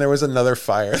 1901, there was another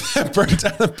fire that burned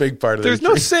down a big part of the retreat.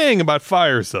 There's no saying about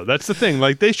fires, though. That's the thing.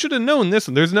 Like, they should have known this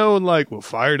one. There's no,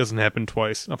 fire doesn't happen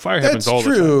twice. No, fire happens all the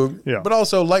time. That's true. Yeah. But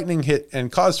also, lightning hit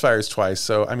and caused fires twice.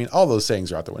 So, I mean, all those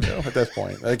sayings are out the window at that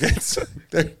point. Like,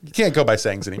 you can't go by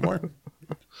sayings anymore.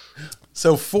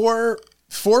 So, four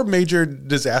major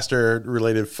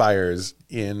disaster-related fires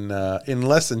in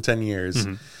less than 10 years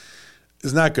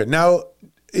is not good. Now,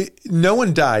 No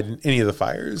one died in any of the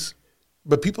fires,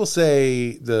 but people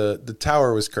say the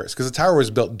tower was cursed because the tower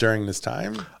was built during this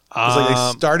time. It's like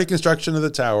they started construction of the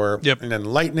tower, and then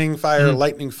lightning, fire,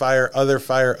 other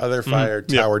fire,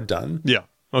 tower done. Yeah.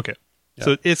 Okay.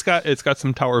 So it's got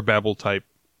some Tower Babel type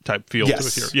feel to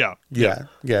it here. Yeah.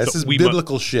 This is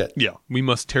biblical shit. Yeah. We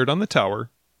must tear down the tower.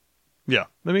 Yeah.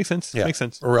 That makes sense. Yeah. Makes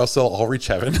sense. Or else they'll all reach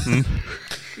heaven.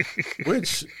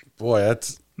 Which, boy,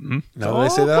 that's now that I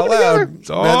say that out loud, it's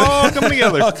all coming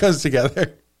together. It all comes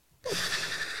together.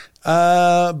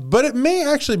 But it may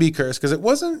actually be cursed because it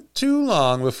wasn't too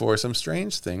long before some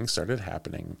strange things started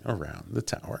happening around the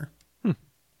tower.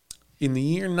 In the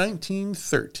year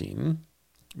 1913,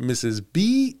 Mrs.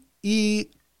 B.E.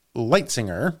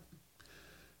 Leitzinger,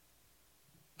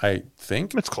 I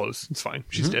think. It's close. It's fine.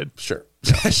 She's dead. Sure.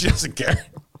 She doesn't care.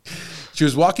 She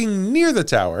was walking near the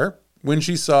tower when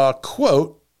she saw,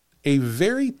 quote, a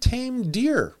very tame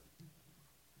deer.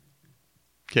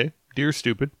 Okay. Deer's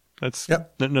stupid. That's none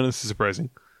of this is surprising.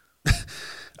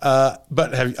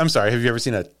 But have you ever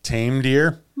seen a tame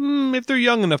deer? If they're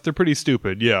young enough, they're pretty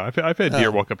stupid. Yeah, I've had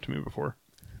deer walk up to me before.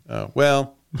 Oh,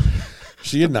 well,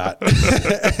 she did not.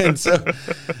 And so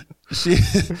she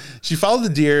followed the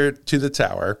deer to the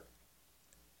tower.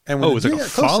 And when it was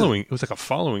like a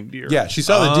following deer. Yeah, she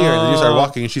saw the deer and the deer started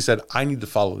walking and she said, I need to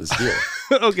follow this deer.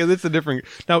 Okay, that's a different.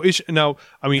 Now,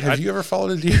 I mean, have you ever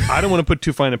followed a deer? I don't want to put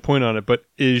too fine a point on it, but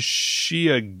is she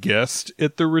a guest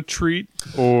at the retreat,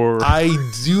 or I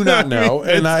do not know,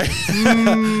 and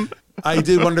I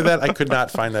did wonder that. I could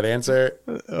not find that answer.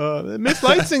 Miss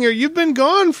Leitzinger, you've been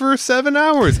gone for 7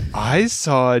 hours. I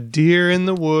saw a deer in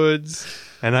the woods,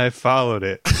 and I followed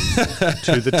it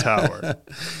to the tower.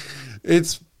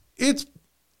 It's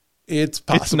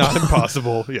possible. It's not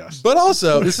impossible, yes. But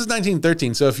also, this is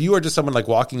 1913, so if you are just someone like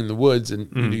walking in the woods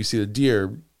and you see the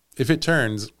deer, if it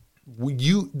turns,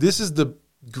 this is the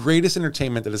greatest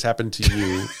entertainment that has happened to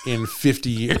you in 50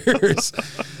 years.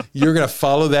 You're going to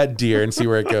follow that deer and see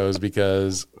where it goes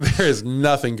because there is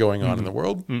nothing going on in the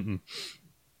world. And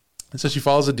so she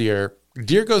follows a deer.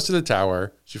 Deer goes to the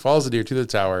tower. She follows the deer to the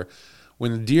tower.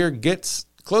 When the deer gets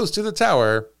close to the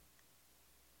tower,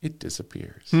 it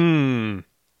disappears.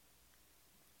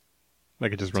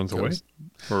 Like it just runs away?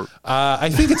 Or I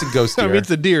think it's a ghost deer. I mean,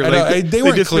 it's a deer. They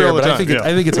weren't clear, but I think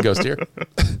it's a ghost deer.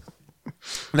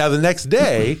 Now, the next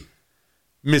day,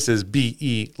 Mrs.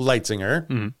 B.E.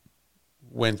 Leitzinger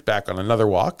went back on another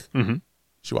walk.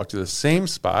 She walked to the same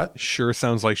spot. Sure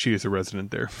sounds like she is a resident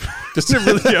there.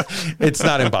 It's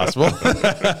not impossible.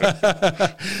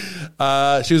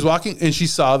 She was walking, and she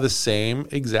saw the same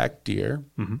exact deer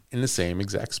in the same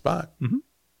exact spot.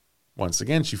 Once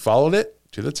again, she followed it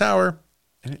to the tower,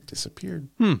 and it disappeared.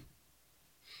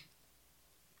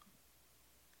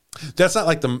 That's not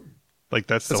like the...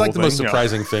 that's the most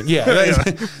surprising thing. Yeah.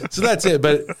 So that's it.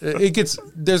 But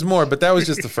there's more, but that was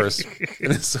just the first.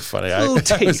 And it's so funny.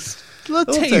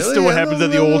 Little taste of what happens at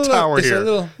the old tower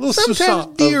here.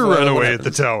 Sometimes deer run away at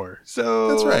the tower. So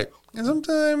that's right. And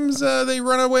sometimes they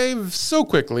run away so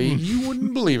quickly, you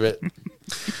wouldn't believe it.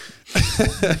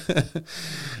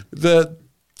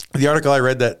 The article I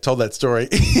read that told that story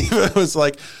was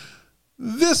like,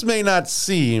 this may not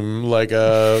seem like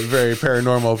a very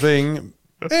paranormal thing,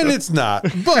 and it's not,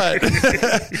 but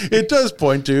it does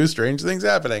point to strange things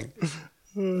happening.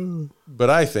 But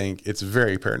I think it's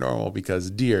very paranormal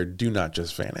because deer do not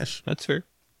just vanish. That's fair.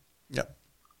 Yep.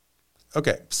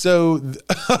 Okay, so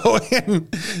and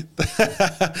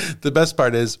the best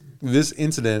part is this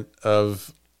incident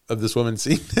of this woman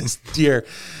seeing this deer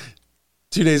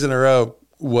 2 days in a row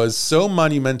was so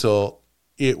monumental,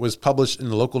 it was published in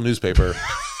the local newspaper.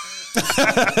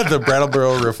 The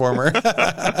Brattleboro Reformer.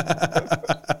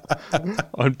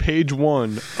 On page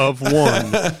 1 of 1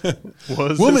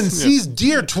 was woman sees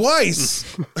deer twice.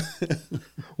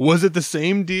 Was it the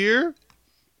same deer?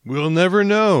 We'll never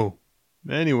know.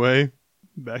 Anyway,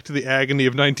 back to the agony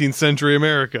of 19th century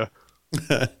America.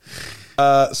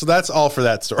 So that's all for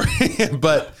that story.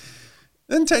 But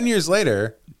then 10 years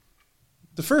later,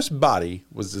 the first body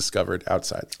was discovered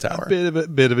outside the tower. A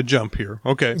bit of a jump here.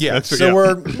 Okay. Yeah. So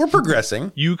we're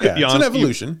progressing. You could be honest. It's an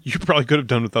evolution. You probably could have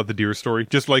done without the deer story.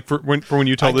 Just like for when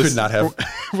you tell this. I could not have.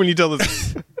 When you tell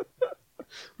this. When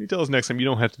you tell us next time, you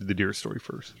don't have to do the deer story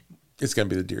first. It's going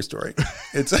to be the deer story.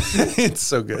 It's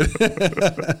so good.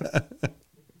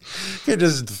 You can't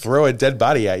just throw a dead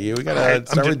body at you. We got to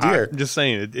start with deer. I'm just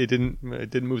saying it didn't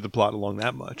move the plot along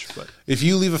that much. But if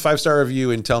you leave a 5-star review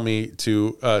and tell me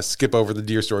to skip over the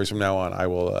deer stories from now on,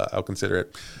 I'll consider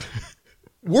it.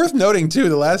 Worth noting too,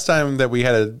 the last time that we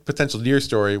had a potential deer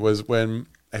story was when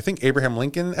I think Abraham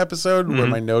Lincoln episode where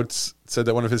my notes said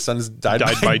that one of his sons died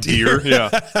by deer. Yeah.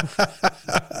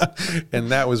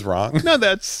 And that was wrong. No,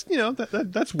 that's,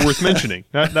 that's worth mentioning.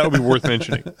 That would be worth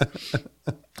mentioning.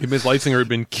 If Ms. Leitzinger had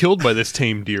been killed by this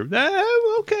tame deer,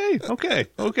 okay.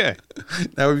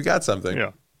 Now we've got something.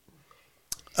 Yeah.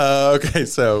 Okay,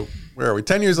 so where are we?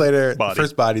 10 years later, Body. the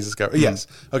first body's discovered. Yes.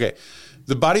 Okay.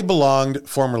 The body belonged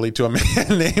formerly to a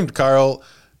man named Carl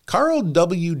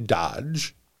W.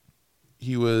 Dodge.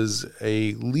 He was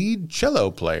a lead cello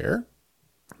player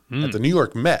at the New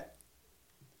York Met.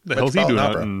 The hell's he doing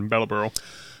out in Brattleboro?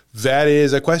 That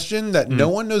is a question that no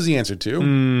one knows the answer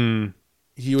to.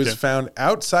 He was found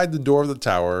outside the door of the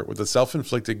tower with a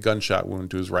self-inflicted gunshot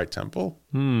wound to his right temple.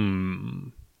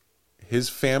 His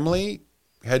family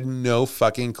had no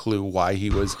fucking clue why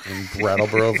he was in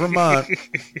Brattleboro, Vermont,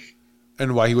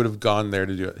 and why he would have gone there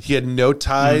to do it. He had no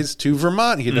ties to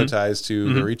Vermont. He had no ties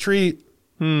to the retreat.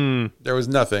 There was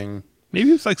nothing. Maybe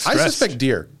he was like stressed. I suspect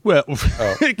deer. Well,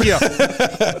 yeah.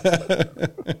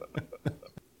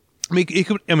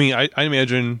 I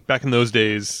imagine back in those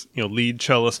days, lead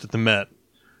cellist at the Met.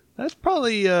 That's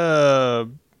probably a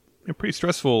pretty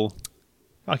stressful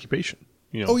occupation.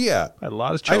 Oh yeah, had a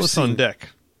lot of cellists on deck.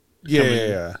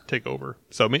 Yeah. Take over.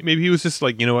 So maybe he was just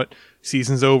like, you know what,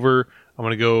 season's over. I'm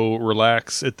gonna go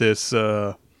relax at this,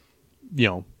 at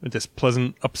this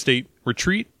pleasant upstate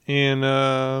retreat, and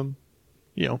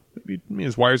maybe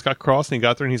his wires got crossed, and he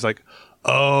got there, and he's like,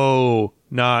 oh,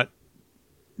 not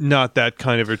that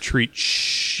kind of retreat.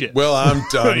 Shit. Well, I'm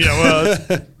done. Yeah, well,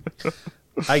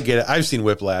 I get it. I've seen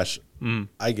Whiplash.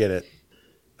 I get it.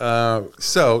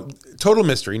 So total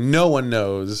mystery. No one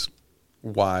knows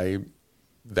why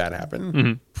that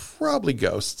happened. Probably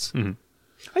ghosts. I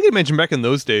can imagine back in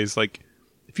those days, like,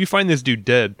 if you find this dude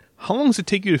dead, how long does it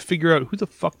take you to figure out who the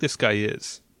fuck this guy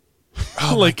is?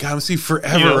 Oh, my God. See,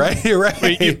 forever, right? You're right.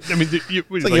 It's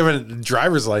like you have a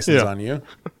driver's license on you.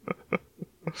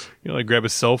 Like grab a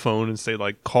cell phone and say,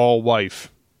 like, call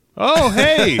wife. Oh,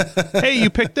 hey, you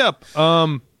picked up.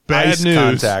 Bad Ice news.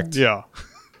 Contact. Yeah.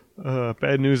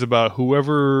 Bad news about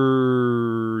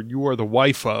whoever you are the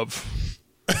wife of.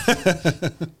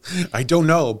 I don't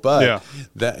know, but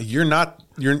that you're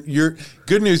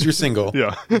good news. You're single.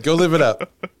 Yeah. Go live it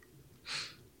up.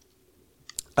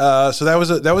 So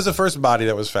that was the first body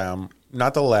that was found,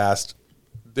 not the last.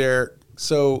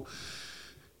 So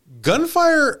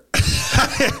gunfire.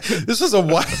 This was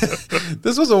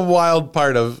a wild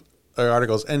part of our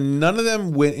articles, and none of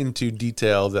them went into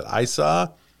detail that I saw.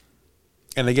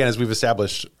 And again, as we've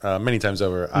established many times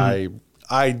over, I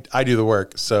do the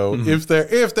work. So if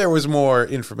there was more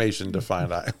information to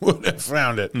find, I would have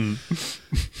found it.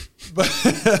 But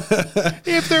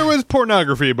if there was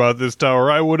pornography about this tower,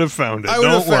 I would have found it. I would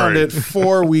have found it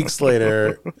 4 weeks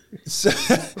later. So,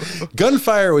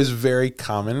 gunfire was very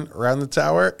common around the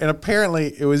tower, and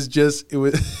apparently it was just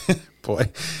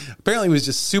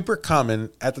super common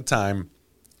at the time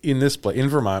in this place in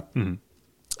Vermont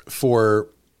for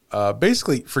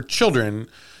basically for children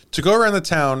to go around the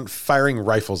town firing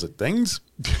rifles at things.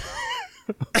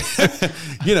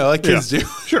 Like kids do.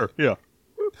 Sure, yeah.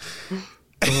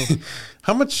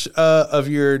 How much of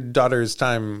your daughter's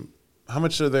time, how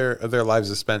much of their lives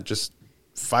is spent just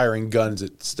firing guns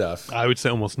at stuff? I would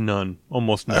say almost none.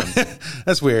 Almost none.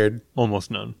 That's weird. Almost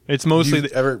none. It's mostly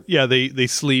they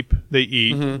sleep, they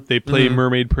eat, they play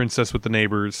mermaid princess with the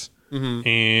neighbors, and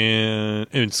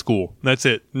in school. That's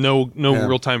it. No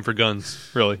real time for guns,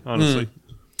 really, honestly.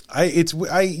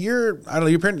 Your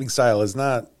parenting style is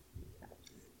not.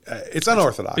 It's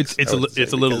unorthodox. It's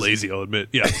a little lazy, I'll admit.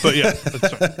 Yeah, but yeah,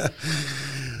 that's right.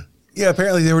 Yeah,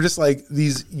 apparently they were just like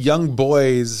these young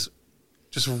boys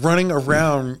just running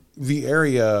around the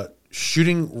area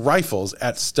shooting rifles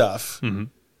at stuff,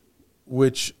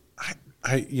 which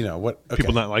I what okay.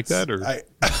 People not like that, or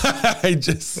I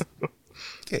just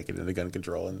can't get into gun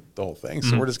control and the whole thing.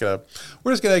 So we're just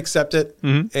gonna accept it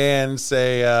and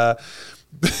say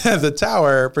the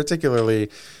tower particularly.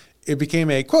 It became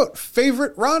a, quote,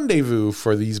 favorite rendezvous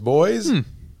for these boys.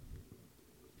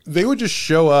 They would just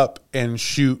show up and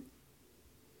shoot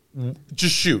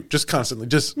constantly.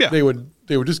 They would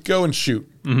just go and shoot.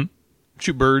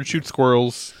 Shoot birds, shoot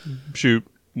squirrels, shoot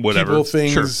whatever. People,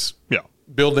 things, sure.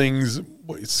 Buildings,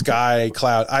 sky,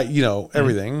 cloud,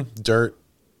 everything, dirt.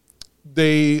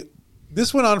 This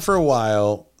went on for a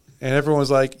while, and everyone was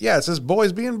like, yeah, it's just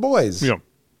boys being boys. Yeah.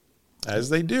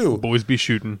 As they do. Boys be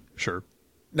shooting, sure.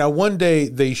 Now, one day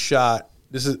they shot.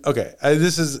 This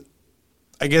is,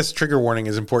 I guess, trigger warning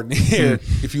is important here.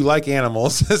 If you like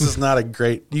animals, this is not a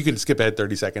great. You can skip ahead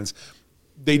 30 seconds.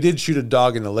 They did shoot a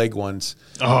dog in the leg once.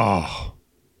 Oh,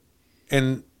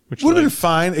 and Which would have been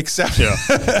fine, except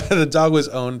the dog was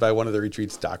owned by one of the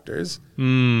retreat's doctors,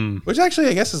 which actually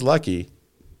I guess is lucky.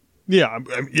 Yeah,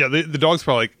 the dog's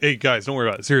probably like, "Hey guys, don't worry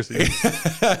about it. Seriously,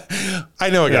 I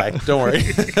know a guy. Don't worry."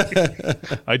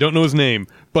 I don't know his name,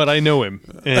 but I know him,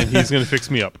 and he's going to fix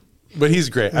me up. But he's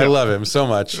great. I love him so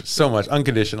much,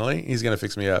 unconditionally. He's going to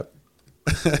fix me up.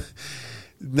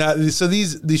 Now, so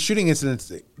these shooting incidents,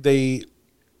 they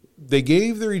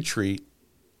gave the retreat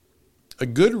a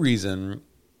good reason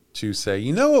to say,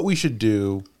 you know what we should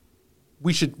do?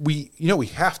 We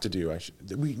have to do.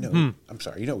 I'm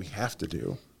sorry. You know what we have to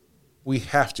do? We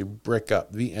have to brick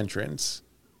up the entrance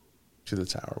to the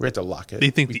tower. We have to lock it.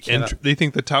 They think they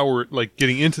think the tower, like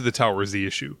getting into the tower, is the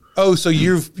issue. Oh, so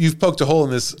you've poked a hole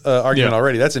in this argument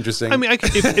already. That's interesting. I mean, if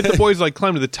the boys like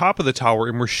climb to the top of the tower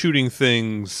and we're shooting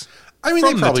things, I mean,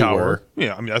 from they probably the tower, were.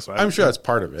 Yeah, I mean, I'm sure that's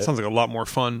part of it. Sounds like a lot more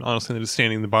fun, honestly, than just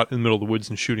standing in the middle of the woods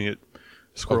and shooting at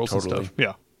squirrels and stuff.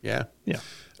 Yeah.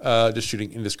 Just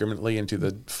shooting indiscriminately into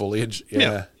the foliage.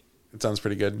 Yeah. It sounds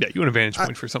pretty good. Yeah, you want a vantage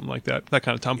point for something like that. That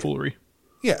kind of tomfoolery.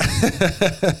 Yeah.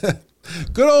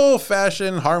 Good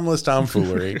old-fashioned harmless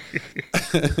tomfoolery.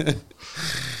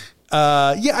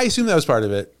 I assume that was part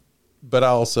of it. But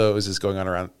also, is this going on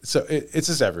around? So it's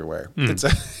just everywhere.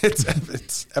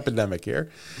 It's epidemic here.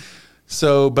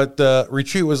 So, but the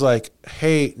retreat was like,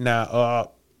 hey,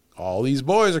 now all these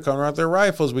boys are coming around with their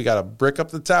rifles. We got to brick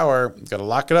up the tower. We got to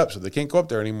lock it up so they can't go up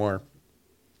there anymore.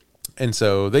 And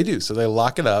so they do. So they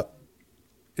lock it up.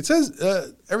 It says,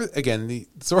 again, the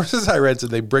sources I read said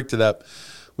they bricked it up,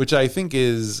 which I think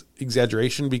is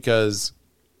exaggeration because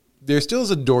there still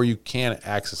is a door you can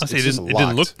access. It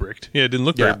didn't look bricked. Yeah, it didn't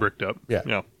look very bricked up.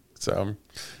 Yeah. So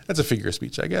that's a figure of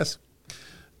speech, I guess.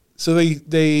 So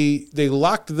they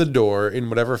locked the door in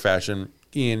whatever fashion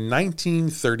in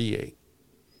 1938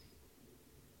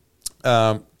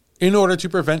 in order to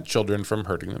prevent children from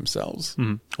hurting themselves.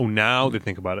 Mm-hmm. Oh, now they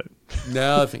think about it.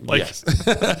 Now I think, yes.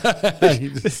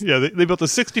 Yeah, they built a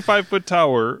 65-foot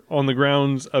tower on the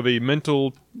grounds of a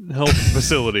mental health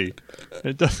facility.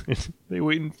 They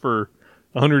waiting for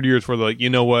 100 years for like,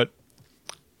 you know what?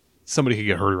 Somebody could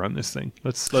get hurt around this thing.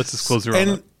 Let's just close the door.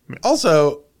 And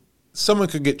also, someone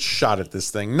could get shot at this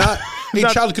thing. Not a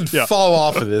child could fall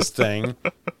off of this thing.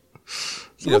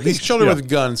 These children with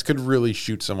guns could really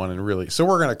shoot someone and really. So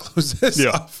we're going to close this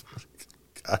off.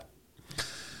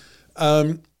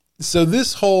 God. So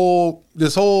this whole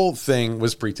thing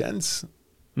was pretense.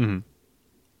 Mm-hmm.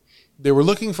 They were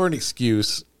looking for an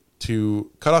excuse to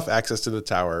cut off access to the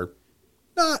tower.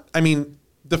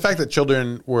 The fact that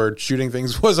children were shooting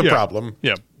things was a problem.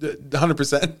 Yeah,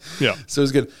 100%. Yeah, so it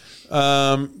was good.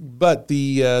 But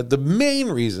the main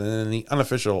reason and the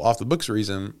unofficial off the books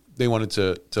reason they wanted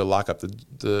to lock up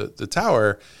the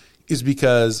tower is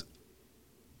because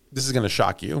this is going to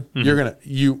shock you. Mm-hmm.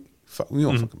 You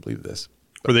won't fucking believe this.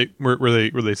 Were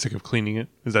they sick of cleaning it?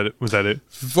 Was that it?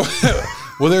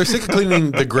 Well, they were sick of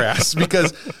cleaning the grass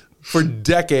because for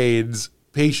decades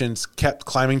patients kept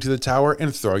climbing to the tower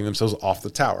and throwing themselves off the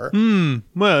tower.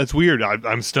 Well, it's weird.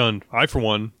 I'm stunned. I, for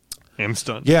one, am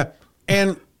stunned. Yeah,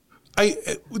 and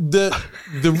the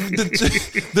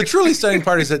truly stunning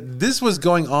part is that this was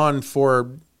going on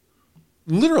for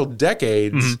literal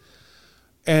decades,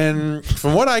 and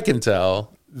from what I can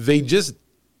tell, they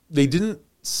didn't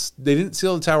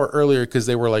seal the tower earlier because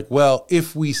they were like, well,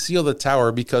 if we seal the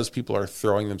tower because people are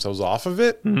throwing themselves off of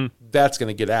it, that's going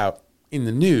to get out in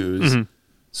the news.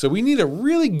 So we need a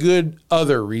really good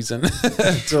other reason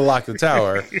to lock the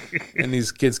tower. And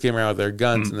these kids came around with their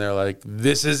guns and they're like,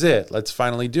 this is it. Let's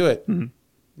finally do it.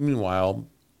 Meanwhile,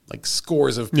 like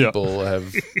scores of people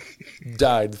have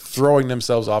died throwing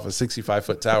themselves off a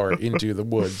 65-foot tower into the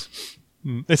woods.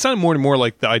 It sounded more and more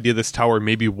like the idea this tower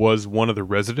maybe was one of the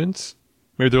residents.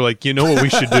 Maybe they're like, you know what we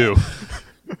should do?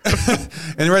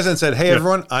 And the resident said, hey,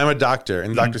 everyone, I'm a doctor.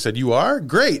 And the doctor said, you are?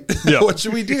 Great. What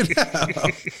should we do now?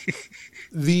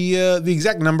 The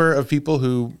exact number of people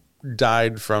who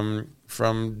died from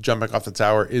jumping off the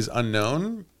tower is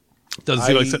unknown. It doesn't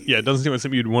seem like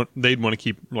something they'd want to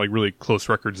keep like really close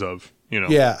records of.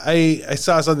 Yeah, I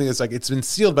saw something that's like it's been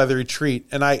sealed by the retreat,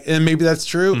 and maybe that's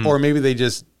true, or maybe they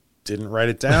just didn't write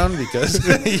it down because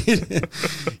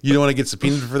you don't want to get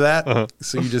subpoenaed for that.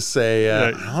 So you just say,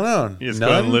 I don't know. You just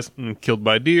go and list killed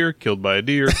by deer, killed by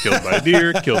deer, killed by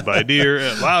deer, killed by deer.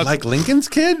 Wow, like Lincoln's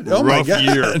kid? Oh my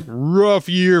God. Rough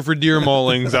year for deer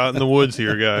maulings out in the woods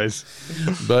here, guys.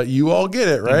 But you all get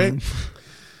it, right?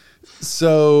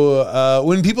 So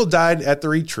when people died at the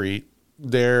retreat,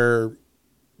 again,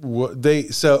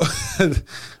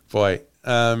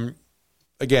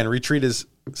 retreat is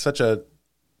such a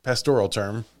pastoral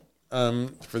term.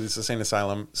 for this insane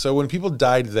asylum. So when people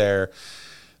died there,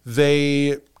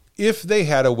 if they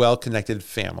had a well-connected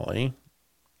family,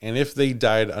 and if they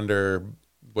died under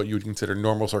what you would consider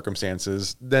normal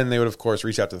circumstances, then they would, of course,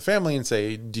 reach out to the family and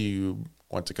say, do you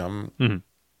want to come?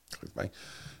 Mm-hmm.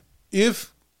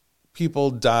 If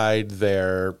people died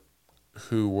there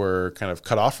who were kind of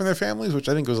cut off from their families, which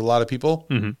I think was a lot of people,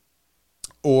 mm-hmm.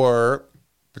 or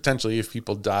potentially if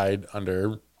people died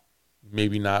under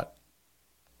maybe not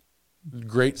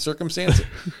great circumstances,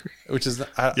 which is,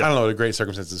 I don't know what a great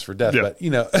circumstance is for death, but,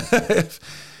 if,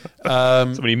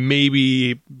 somebody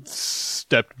maybe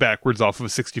stepped backwards off of a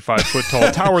 65-foot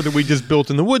tall tower that we just built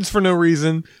in the woods for no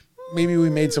reason. Maybe we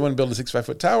made someone build a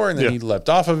 65-foot tower and then he leapt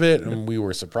off of it and we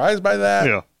were surprised by that.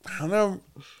 Yeah. I don't know.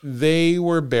 They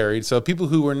were buried. So people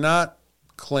who were not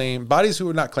claimed, bodies who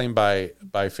were not claimed by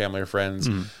family or friends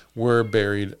were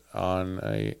buried on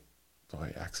a,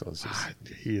 boy, Axel is just...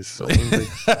 he is so angry.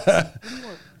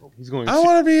 He's going. I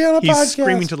want to be on a podcast. He's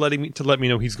screaming to let me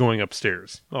know he's going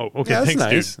upstairs. Oh, okay. Yeah, that's thanks,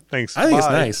 nice. dude. Thanks. I think it's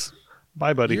nice.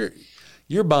 Bye, buddy.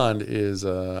 Your bond is,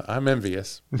 I'm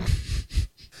envious.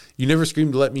 You never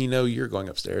scream to let me know you're going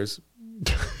upstairs.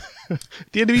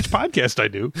 At the end of each podcast, I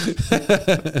do.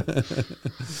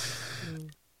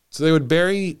 So they would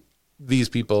bury these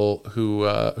people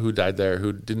who died there,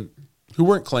 who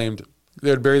weren't claimed.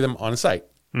 They would bury them on site.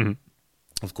 Mm-hmm.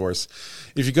 Of course,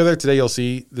 if you go there today, you'll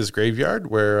see this graveyard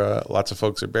where lots of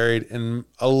folks are buried, and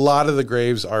a lot of the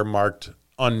graves are marked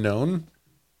unknown,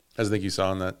 as I think you saw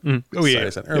on that site I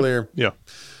sent earlier. Yeah.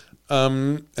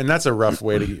 And that's a rough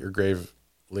way to get your grave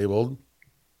labeled.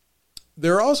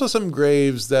 There are also some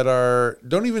graves that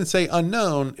don't even say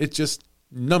unknown. It's just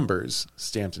numbers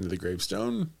stamped into the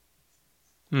gravestone,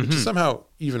 which is somehow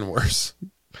even worse.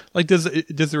 Like, does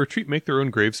the retreat make their own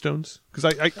gravestones? Because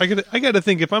I got to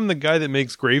think, if I'm the guy that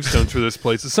makes gravestones for this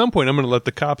place, at some point I'm going to let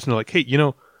the cops know, like, hey,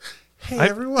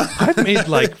 everyone, I've made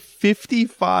like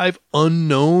 55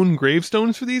 unknown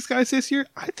gravestones for these guys this year.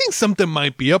 I think something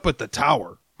might be up at the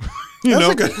tower.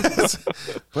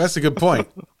 That's a good point.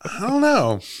 I don't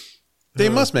know. They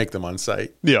must make them on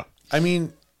site. Yeah. I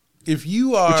mean, if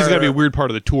you are... Which has got to be a weird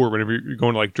part of the tour whenever you're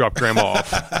going to, like, drop grandma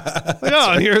off. Like,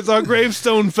 oh, here's our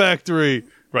gravestone factory.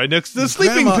 Right next to the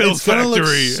sleeping pills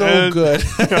factory. So good.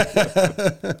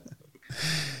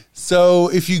 So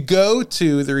if you go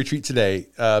to the retreat today,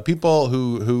 people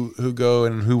who go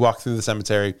and who walk through the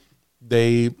cemetery,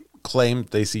 they claim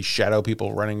they see shadow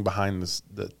people running behind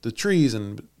the trees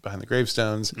and behind the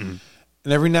gravestones. Mm-hmm.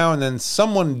 And every now and then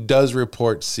someone does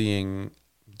report seeing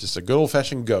just a good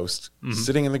old-fashioned ghost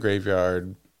sitting in the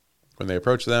graveyard. When they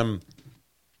approach them,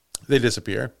 they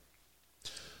disappear.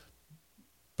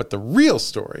 But the real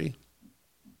story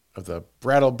of the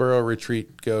Brattleboro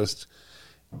Retreat ghost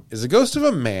is a ghost of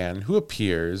a man who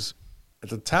appears at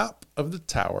the top of the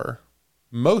tower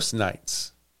most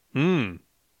nights.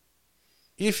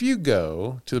 If you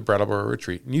go to the Brattleboro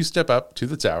Retreat and you step up to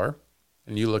the tower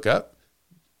and you look up,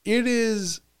 it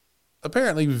is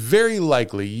apparently very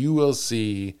likely you will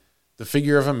see the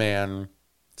figure of a man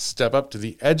step up to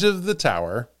the edge of the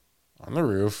tower on the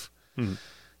roof.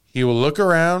 He will look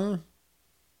around,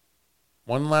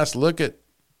 one last look at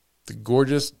the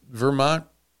gorgeous Vermont,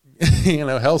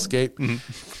 hellscape,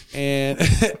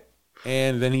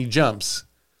 and then he jumps,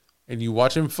 and you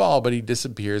watch him fall, but he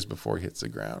disappears before he hits the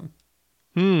ground.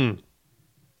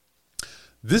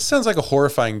 This sounds like a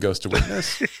horrifying ghost to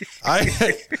witness.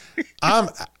 I'm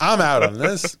out on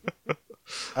this.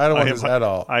 I don't want this at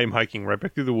all. I am hiking right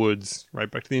back through the woods, right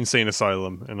back to the insane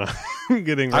asylum, and I'm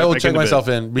getting. Right I will back check into myself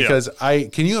bed. in because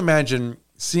can you imagine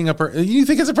seeing a person? You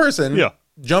think it's a person,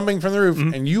 jumping from the roof,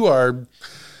 and you are,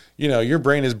 your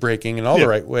brain is breaking in all the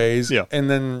right ways, and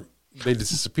then they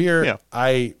just disappear.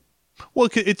 Well,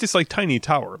 it's just like tiny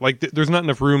tower. Like there's not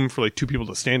enough room for like two people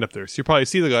to stand up there. So you probably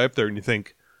see the guy up there, and you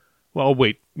think, well, I'll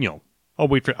wait. I'll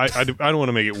wait for. I don't want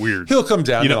to make it weird. He'll come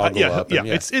down. And I'll go up.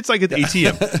 It's like at the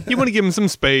ATM. You want to give him some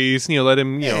space. Let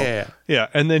him.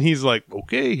 And then he's like,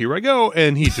 okay, here I go,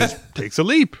 and he just takes a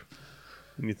leap.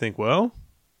 And you think, well,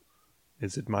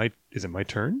 is it my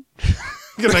turn?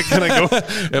 Can I go?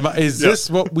 Is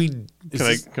this what we?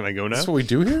 Can I go now? Is this what we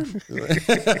do here?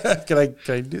 Can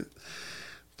I do?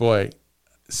 Boy,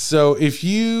 so if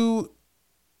you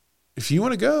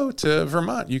want to go to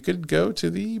Vermont, you could go to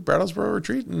the Brattleboro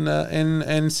Retreat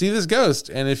and see this ghost.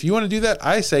 And if you want to do that,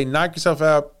 I say knock yourself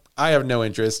out. I have no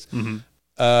interest.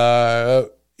 It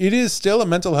is still a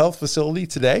mental health facility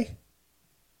today,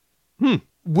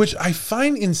 which I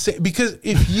find insane. Because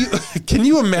if you can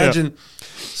you imagine?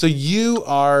 So you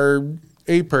are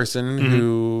a person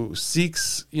who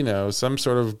seeks, some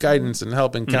sort of guidance and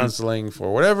help and counseling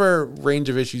for whatever range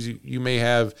of issues you may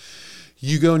have,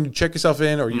 you go and check yourself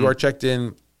in, or you are checked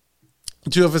in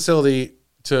to a facility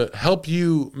to help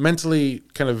you mentally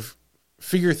kind of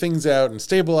figure things out and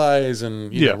stabilize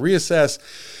and reassess.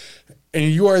 And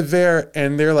you are there,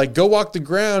 and they're like, go walk the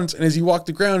grounds. And as you walk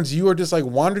the grounds, you are just like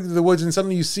wandering through the woods, and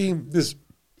suddenly you see this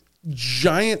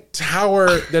giant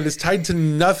tower that is tied to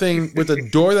nothing with a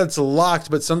door that's locked,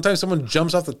 but sometimes someone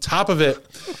jumps off the top of it.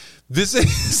 This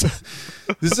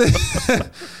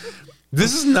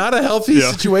is not a healthy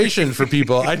situation for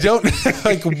people. I don't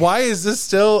like, why is this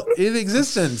still in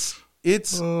existence?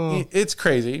 It's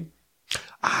crazy.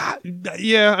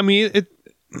 Yeah. I mean,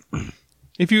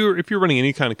 if you're running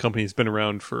any kind of company that's been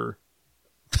around for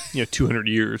 200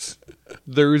 years,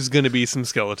 there's going to be some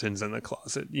skeletons in the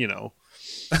closet.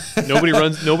 Nobody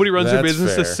runs their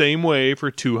business the same way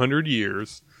for 200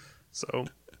 years. So,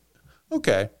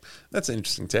 okay, that's an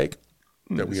interesting take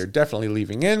that we are definitely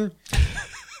leaving in.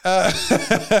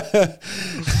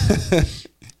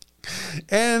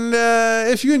 And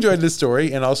if you enjoyed this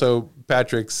story, and also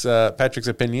Patrick's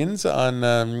opinions on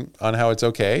how it's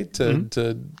okay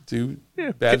to do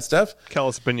bad stuff,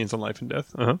 callous opinions on life and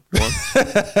death. Go on.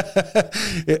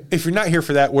 If you're not here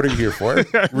for that, what are you here for?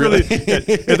 Really?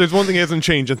 If there's one thing that hasn't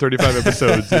changed in 35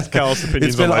 episodes, it's callous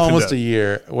opinions on life and death. It's been almost a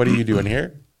year. What are you doing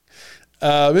here?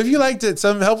 If you liked it,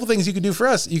 some helpful things you could do for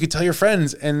us. You could tell your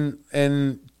friends and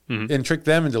trick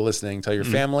them into listening. Tell your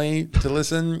family to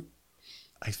listen.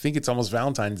 I think it's almost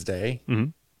Valentine's Day.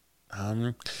 You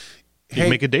can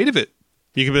make a date of it.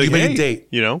 You could be like, make a date.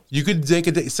 You could make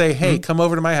a date. Say, hey, come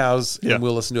over to my house and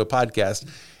we'll listen to a podcast.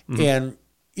 And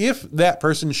if that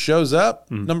person shows up,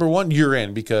 number one, you're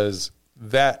in, because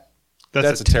that's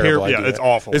a terrible idea. Yeah, it's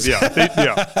awful.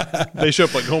 They show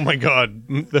up like, oh my God,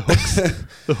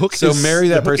 the hook. So marry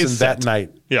that person that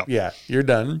night. Yeah, you're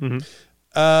done.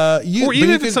 Or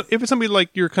even if it's somebody like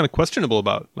you're kind of questionable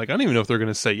about, like, I don't even know if they're going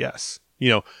to say yes.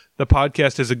 The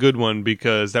podcast is a good one,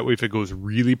 because that way if it goes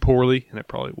really poorly, and it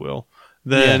probably will,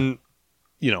 then,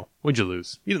 what'd you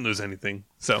lose? You didn't lose anything.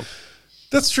 So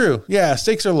that's true. Yeah,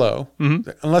 stakes are low,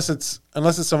 unless it's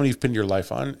someone you've pinned your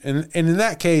life on, and in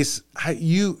that case,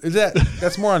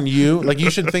 that's more on you. Like,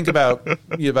 you should think about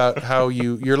how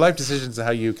your life decisions and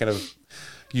how you kind of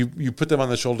you put them on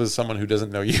the shoulders of someone who doesn't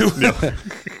know you. No.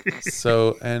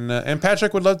 So, and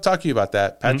Patrick would love to talk to you about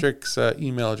that. Patrick's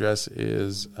email address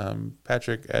is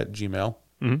patrick@gmail.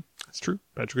 That's true.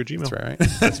 Patrick@gmail. That's right.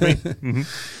 That's me.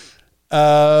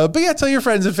 But yeah, tell your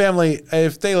friends and family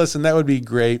if they listen. That would be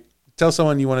great. Tell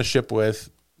someone you want to ship with.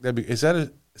 Is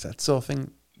that still a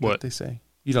thing? What they say?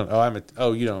 You don't.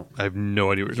 You don't. I have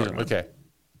no idea what you're talking about. Okay.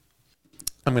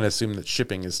 I'm going to assume that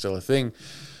shipping is still a thing.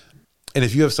 And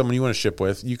if you have someone you want to ship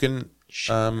with, you can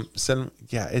send.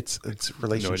 Yeah, it's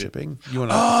relationshiping. You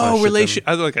want to relation.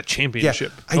 I like a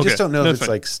championship. Yeah, I just don't know if it's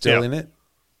like still in it.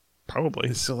 Probably.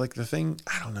 It's still like the thing.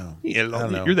 I don't know. I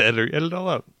don't know. You're the editor. Edit it all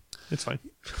out. It's fine.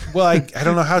 Well, I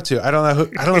don't know how to. I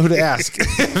don't know who to ask.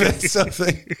 That's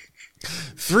something.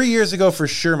 3 years ago, for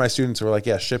sure, my students were like,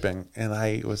 "Yeah, shipping," and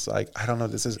I was like, "I don't know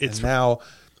what this is." And now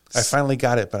I finally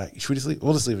got it, but should we just leave?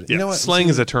 We'll just leave it. Yeah, you know what? Slang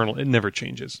is eternal; it never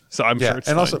changes. So I'm sure it's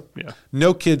and fine. Also,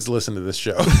 no kids listen to this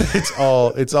show.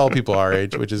 It's all people our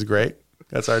age, which is great.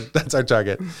 That's our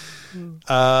target.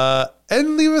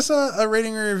 And leave us a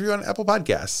rating or review on Apple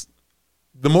Podcasts.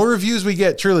 The more reviews we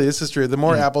get, truly, this is true, the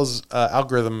more Apple's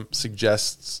algorithm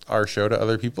suggests our show to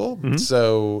other people.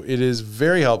 So it is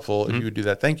very helpful if you would do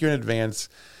that. Thank you in advance.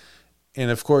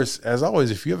 And of course, as always,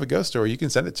 if you have a ghost story, you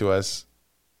can send it to us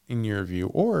in your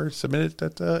review or submit it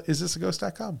at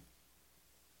isthisaghost.com.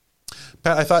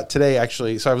 Pat, I thought today,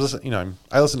 actually, so I was listening,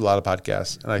 I listen to a lot of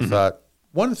podcasts, and I thought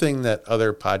one thing that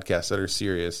other podcasts that are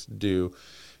serious do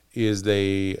is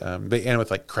they end with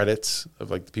like credits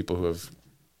of like the people who have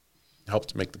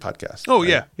helped make the podcast. Oh,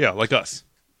 right? Yeah, like us.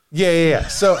 Yeah.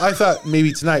 So I thought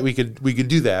maybe tonight we could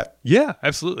do that. Yeah,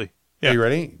 absolutely. Yeah. Are you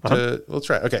ready? We'll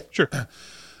try. Okay, sure.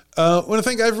 I want to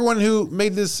thank everyone who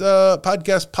made this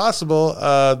podcast possible.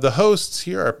 The hosts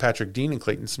here are Patrick Dean and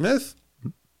Clayton Smith.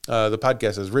 The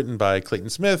podcast is written by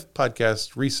Clayton Smith.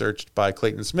 Podcast researched by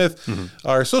Clayton Smith.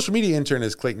 Our social media intern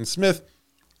is Clayton Smith.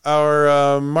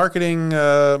 Our marketing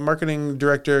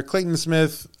director, Clayton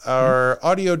Smith. Our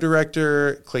audio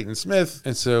director, Clayton Smith.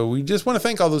 And so we just want to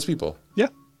thank all those people. Yeah.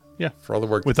 For all the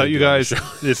work. Without you guys,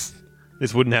 this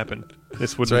wouldn't happen.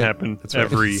 This wouldn't happen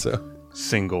every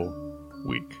single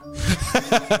week.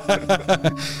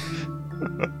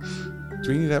 Do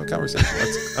we need to have a conversation?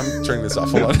 I'm turning this off.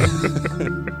 Hold on.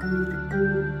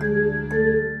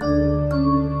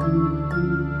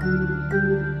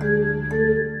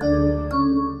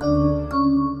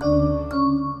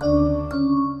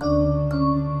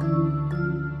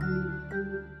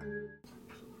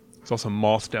 There's also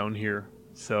moth down here.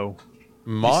 So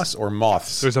Moss or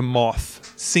moths? there's a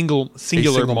moth. Singular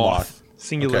moth.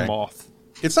 Singular Okay. moth.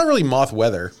 It's not really moth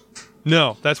weather.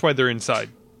 No, that's why they're inside.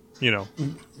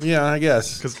 Yeah, I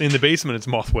guess. Because in the basement it's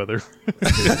moth weather.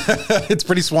 It's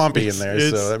pretty swampy in there,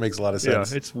 so that makes a lot of Yeah,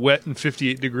 sense. it's wet and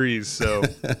 58 degrees. So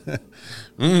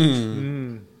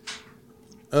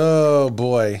Oh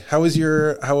boy, how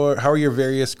are your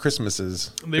various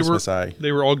Christmases? They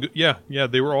were all good. Yeah,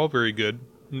 they were all very good.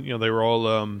 They were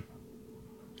all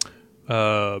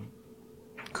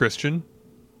Christian.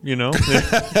 I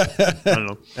don't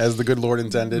know. As the good Lord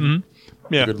intended. Mm-hmm.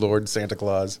 Yeah, The good Lord Santa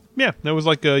Claus. yeah. That was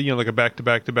like a back to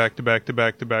back to back to back to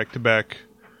back to back to back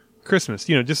Christmas.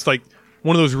 Just like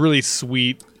one of those really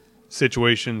sweet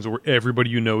situations where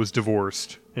everybody is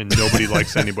divorced and nobody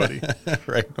likes anybody.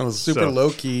 Right. One of those super low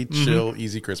key, chill,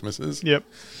 easy Christmases. Yep.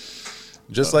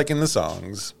 Just like in the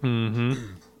songs. Mm-hmm.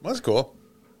 Well, that's cool.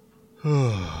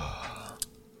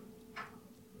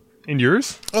 And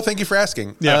yours? Oh, thank you for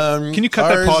asking. Yeah. Can you cut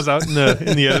that pause out in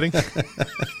the editing?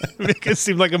 Make it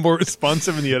seem like I'm more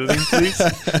responsive in the editing, please.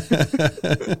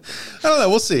 I don't know.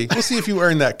 We'll see. We'll see if you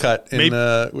earn that cut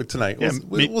with tonight. Yeah,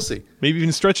 We'll see. Maybe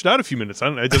even stretch it out a few minutes.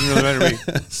 It doesn't really matter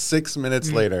to me. 6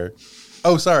 minutes later.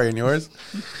 Oh, sorry. And yours?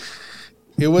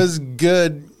 It was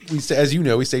good. As you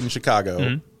know, we stayed in Chicago.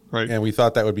 Mm-hmm. Right. And we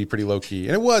thought that would be pretty low key.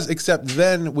 And it was, except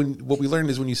then what we learned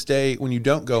is when you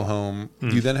don't go home,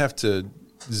 you then have to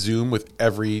Zoom with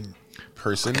every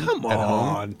person at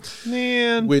home,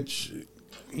 man. which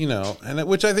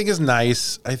which I think is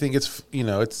nice. I think it's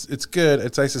it's good.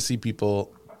 It's nice to see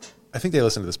people. I think they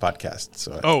listen to this podcast,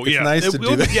 so it's nice to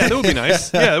do that. Yeah, that would be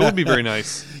nice. Yeah, it would be very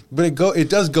nice. But it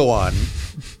does go on,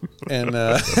 and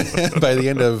by the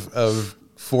end of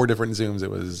 4 different Zooms, it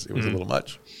was a little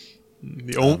much.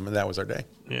 And that was our day.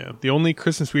 Yeah, the only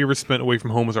Christmas we ever spent away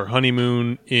from home was our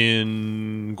honeymoon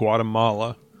in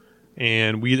Guatemala.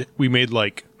 And we made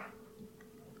like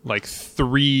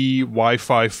 3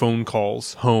 Wi-Fi phone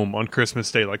calls home on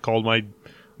Christmas Day. Like called my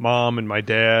mom and my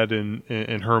dad and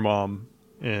her mom,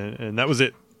 and that was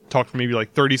it. Talked for maybe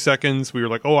like 30 seconds. We were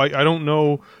like, I don't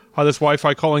know how this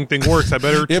Wi-Fi calling thing works. I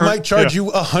better. It might charge you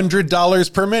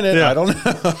 $100 per minute. Yeah. I don't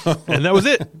know. And that was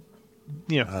it.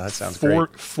 Yeah, that sounds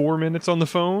great. 4 minutes on the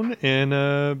phone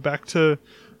and back to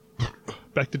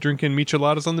drinking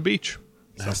micheladas on the beach.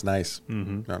 That's nice.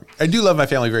 Mm-hmm. I do love my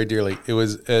family very dearly. It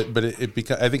was, but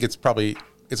I think it's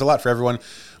a lot for everyone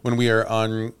when we are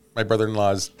on my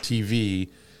brother-in-law's TV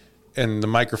and the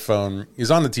microphone is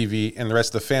on the TV and the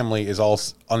rest of the family is all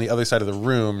on the other side of the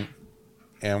room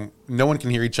and no one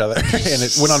can hear each other. And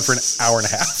it went on for an hour and a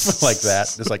half like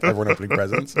that, just like everyone opening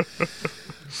presents.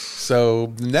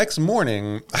 So next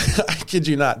morning, I kid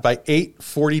you not, by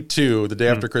 8:42, the day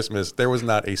after Christmas, there was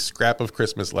not a scrap of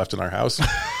Christmas left in our house.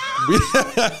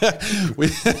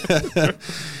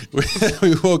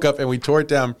 we woke up and we tore it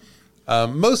down,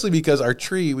 mostly because our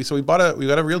tree. We got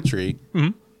a real tree,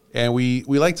 and we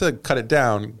like to cut it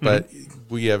down, but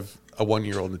we have a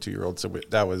 1-year-old and a 2-year-old, so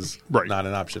that was not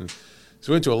an option.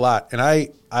 So we went to a lot, and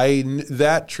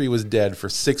that tree was dead for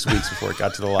 6 weeks before it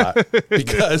got to the lot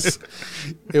because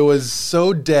it was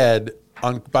so dead.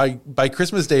 By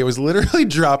Christmas Day, it was literally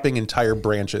dropping entire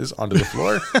branches onto the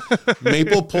floor.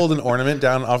 Maple pulled an ornament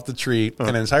down off the tree, and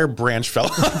an entire branch fell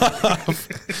off.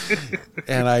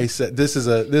 And I said, "This is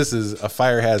a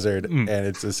fire hazard, and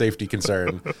it's a safety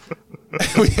concern.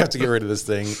 We have to get rid of this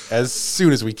thing as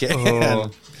soon as we can."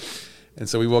 And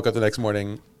so we woke up the next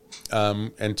morning.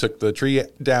 And took the tree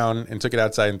down and took it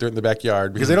outside and threw it in the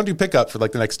backyard because they don't do pickup for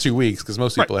like the next 2 weeks because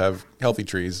most people have healthy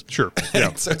trees. Sure.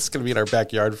 Yeah. So it's going to be in our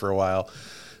backyard for a while,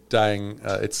 dying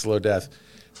its slow death.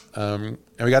 And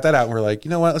we got that out and we're like,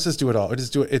 you know what? Let's just do it all. We'll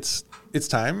just do it. It's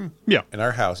time. Yeah. In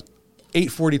our house.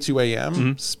 8:42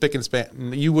 a.m. Spick and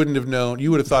span. You wouldn't have known.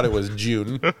 You would have thought it was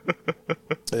June. It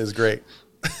was great.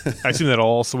 I assume that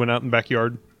all also went out in the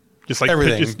backyard. Just like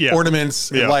everything,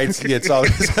 ornaments, lights. It's all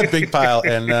it's a big pile,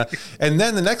 and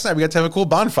then the next night we got to have a cool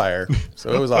bonfire,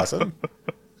 so it was awesome.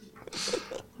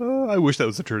 I wish that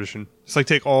was a tradition. It's like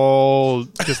take all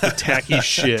just the tacky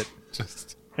shit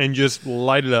and just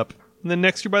light it up, and then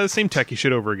next year buy the same tacky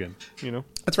shit over again.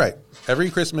 That's right. Every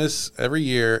Christmas, every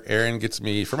year, Aaron gets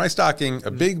me for my stocking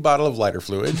a big bottle of lighter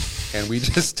fluid, and we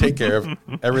just take care of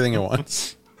everything at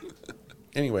once.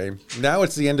 Anyway, now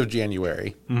it's the end of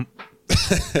January.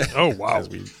 Oh wow!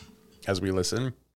 As we listen.